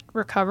can't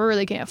recover.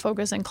 They can't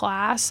focus in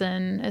class.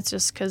 And it's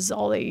just because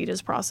all they eat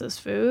is processed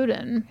food.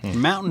 And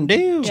Mountain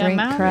Dew. Yeah, Drink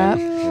Mountain crap.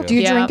 Dew. Do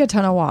you Yeah. drink a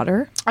ton of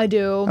water? I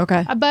do.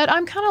 Okay. But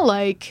I'm kind of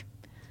like,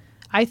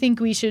 I think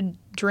we should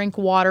drink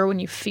water when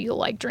you feel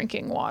like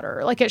drinking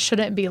water. Like, it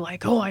shouldn't be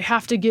like, oh, I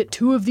have to get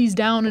 2 of these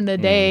down in a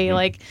day.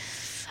 Like,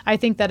 I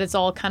think that it's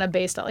all kind of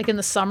based on, like, in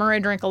the summer I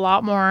drink a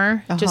lot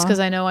more just because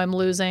I know I'm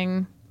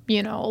losing,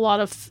 a lot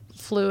of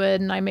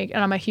fluid, and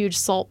I'm a huge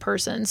salt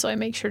person, so I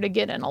make sure to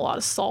get in a lot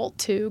of salt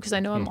too because I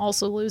know I'm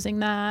also losing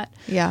that.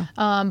 Yeah.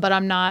 But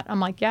I'm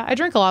like, I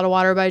drink a lot of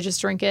water, but I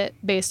just drink it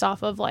based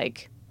off of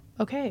like,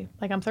 okay,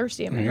 like, I'm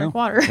thirsty, I'm gonna drink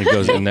water.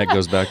 That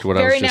goes back to what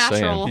I was Very just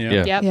natural. saying.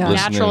 Yep. Yeah.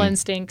 Natural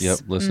instincts. Yep,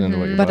 listening to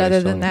what your But body's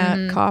other than telling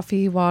you. that,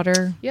 coffee,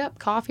 water. Yep,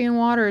 coffee and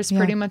water is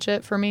pretty much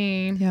it for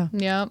me. Yeah.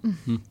 Yep.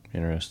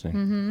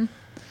 Interesting.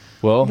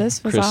 Well,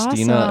 This was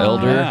Christina awesome.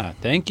 Elder, Yeah,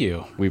 thank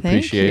you. we Thank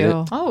appreciate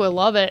you. it. Oh, I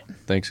love it.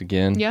 Thanks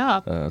again.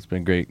 Yeah. It's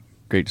been a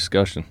great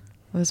discussion.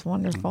 It was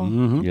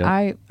wonderful. Yeah.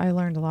 I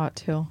learned a lot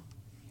too.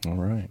 All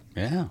right.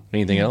 Yeah.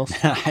 Anything else?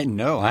 I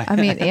know. I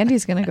mean,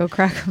 Andy's gonna go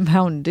crack a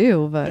Mountain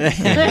Dew, but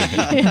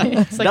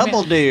It's like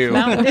Double Dew.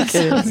 Mountain Dew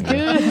sounds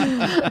good.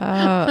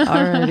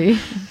 alrighty.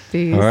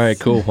 Peace. All right,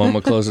 cool. Well, I'm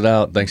going to close it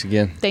out. Thanks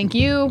again. Thank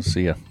you.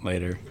 See ya.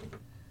 Later.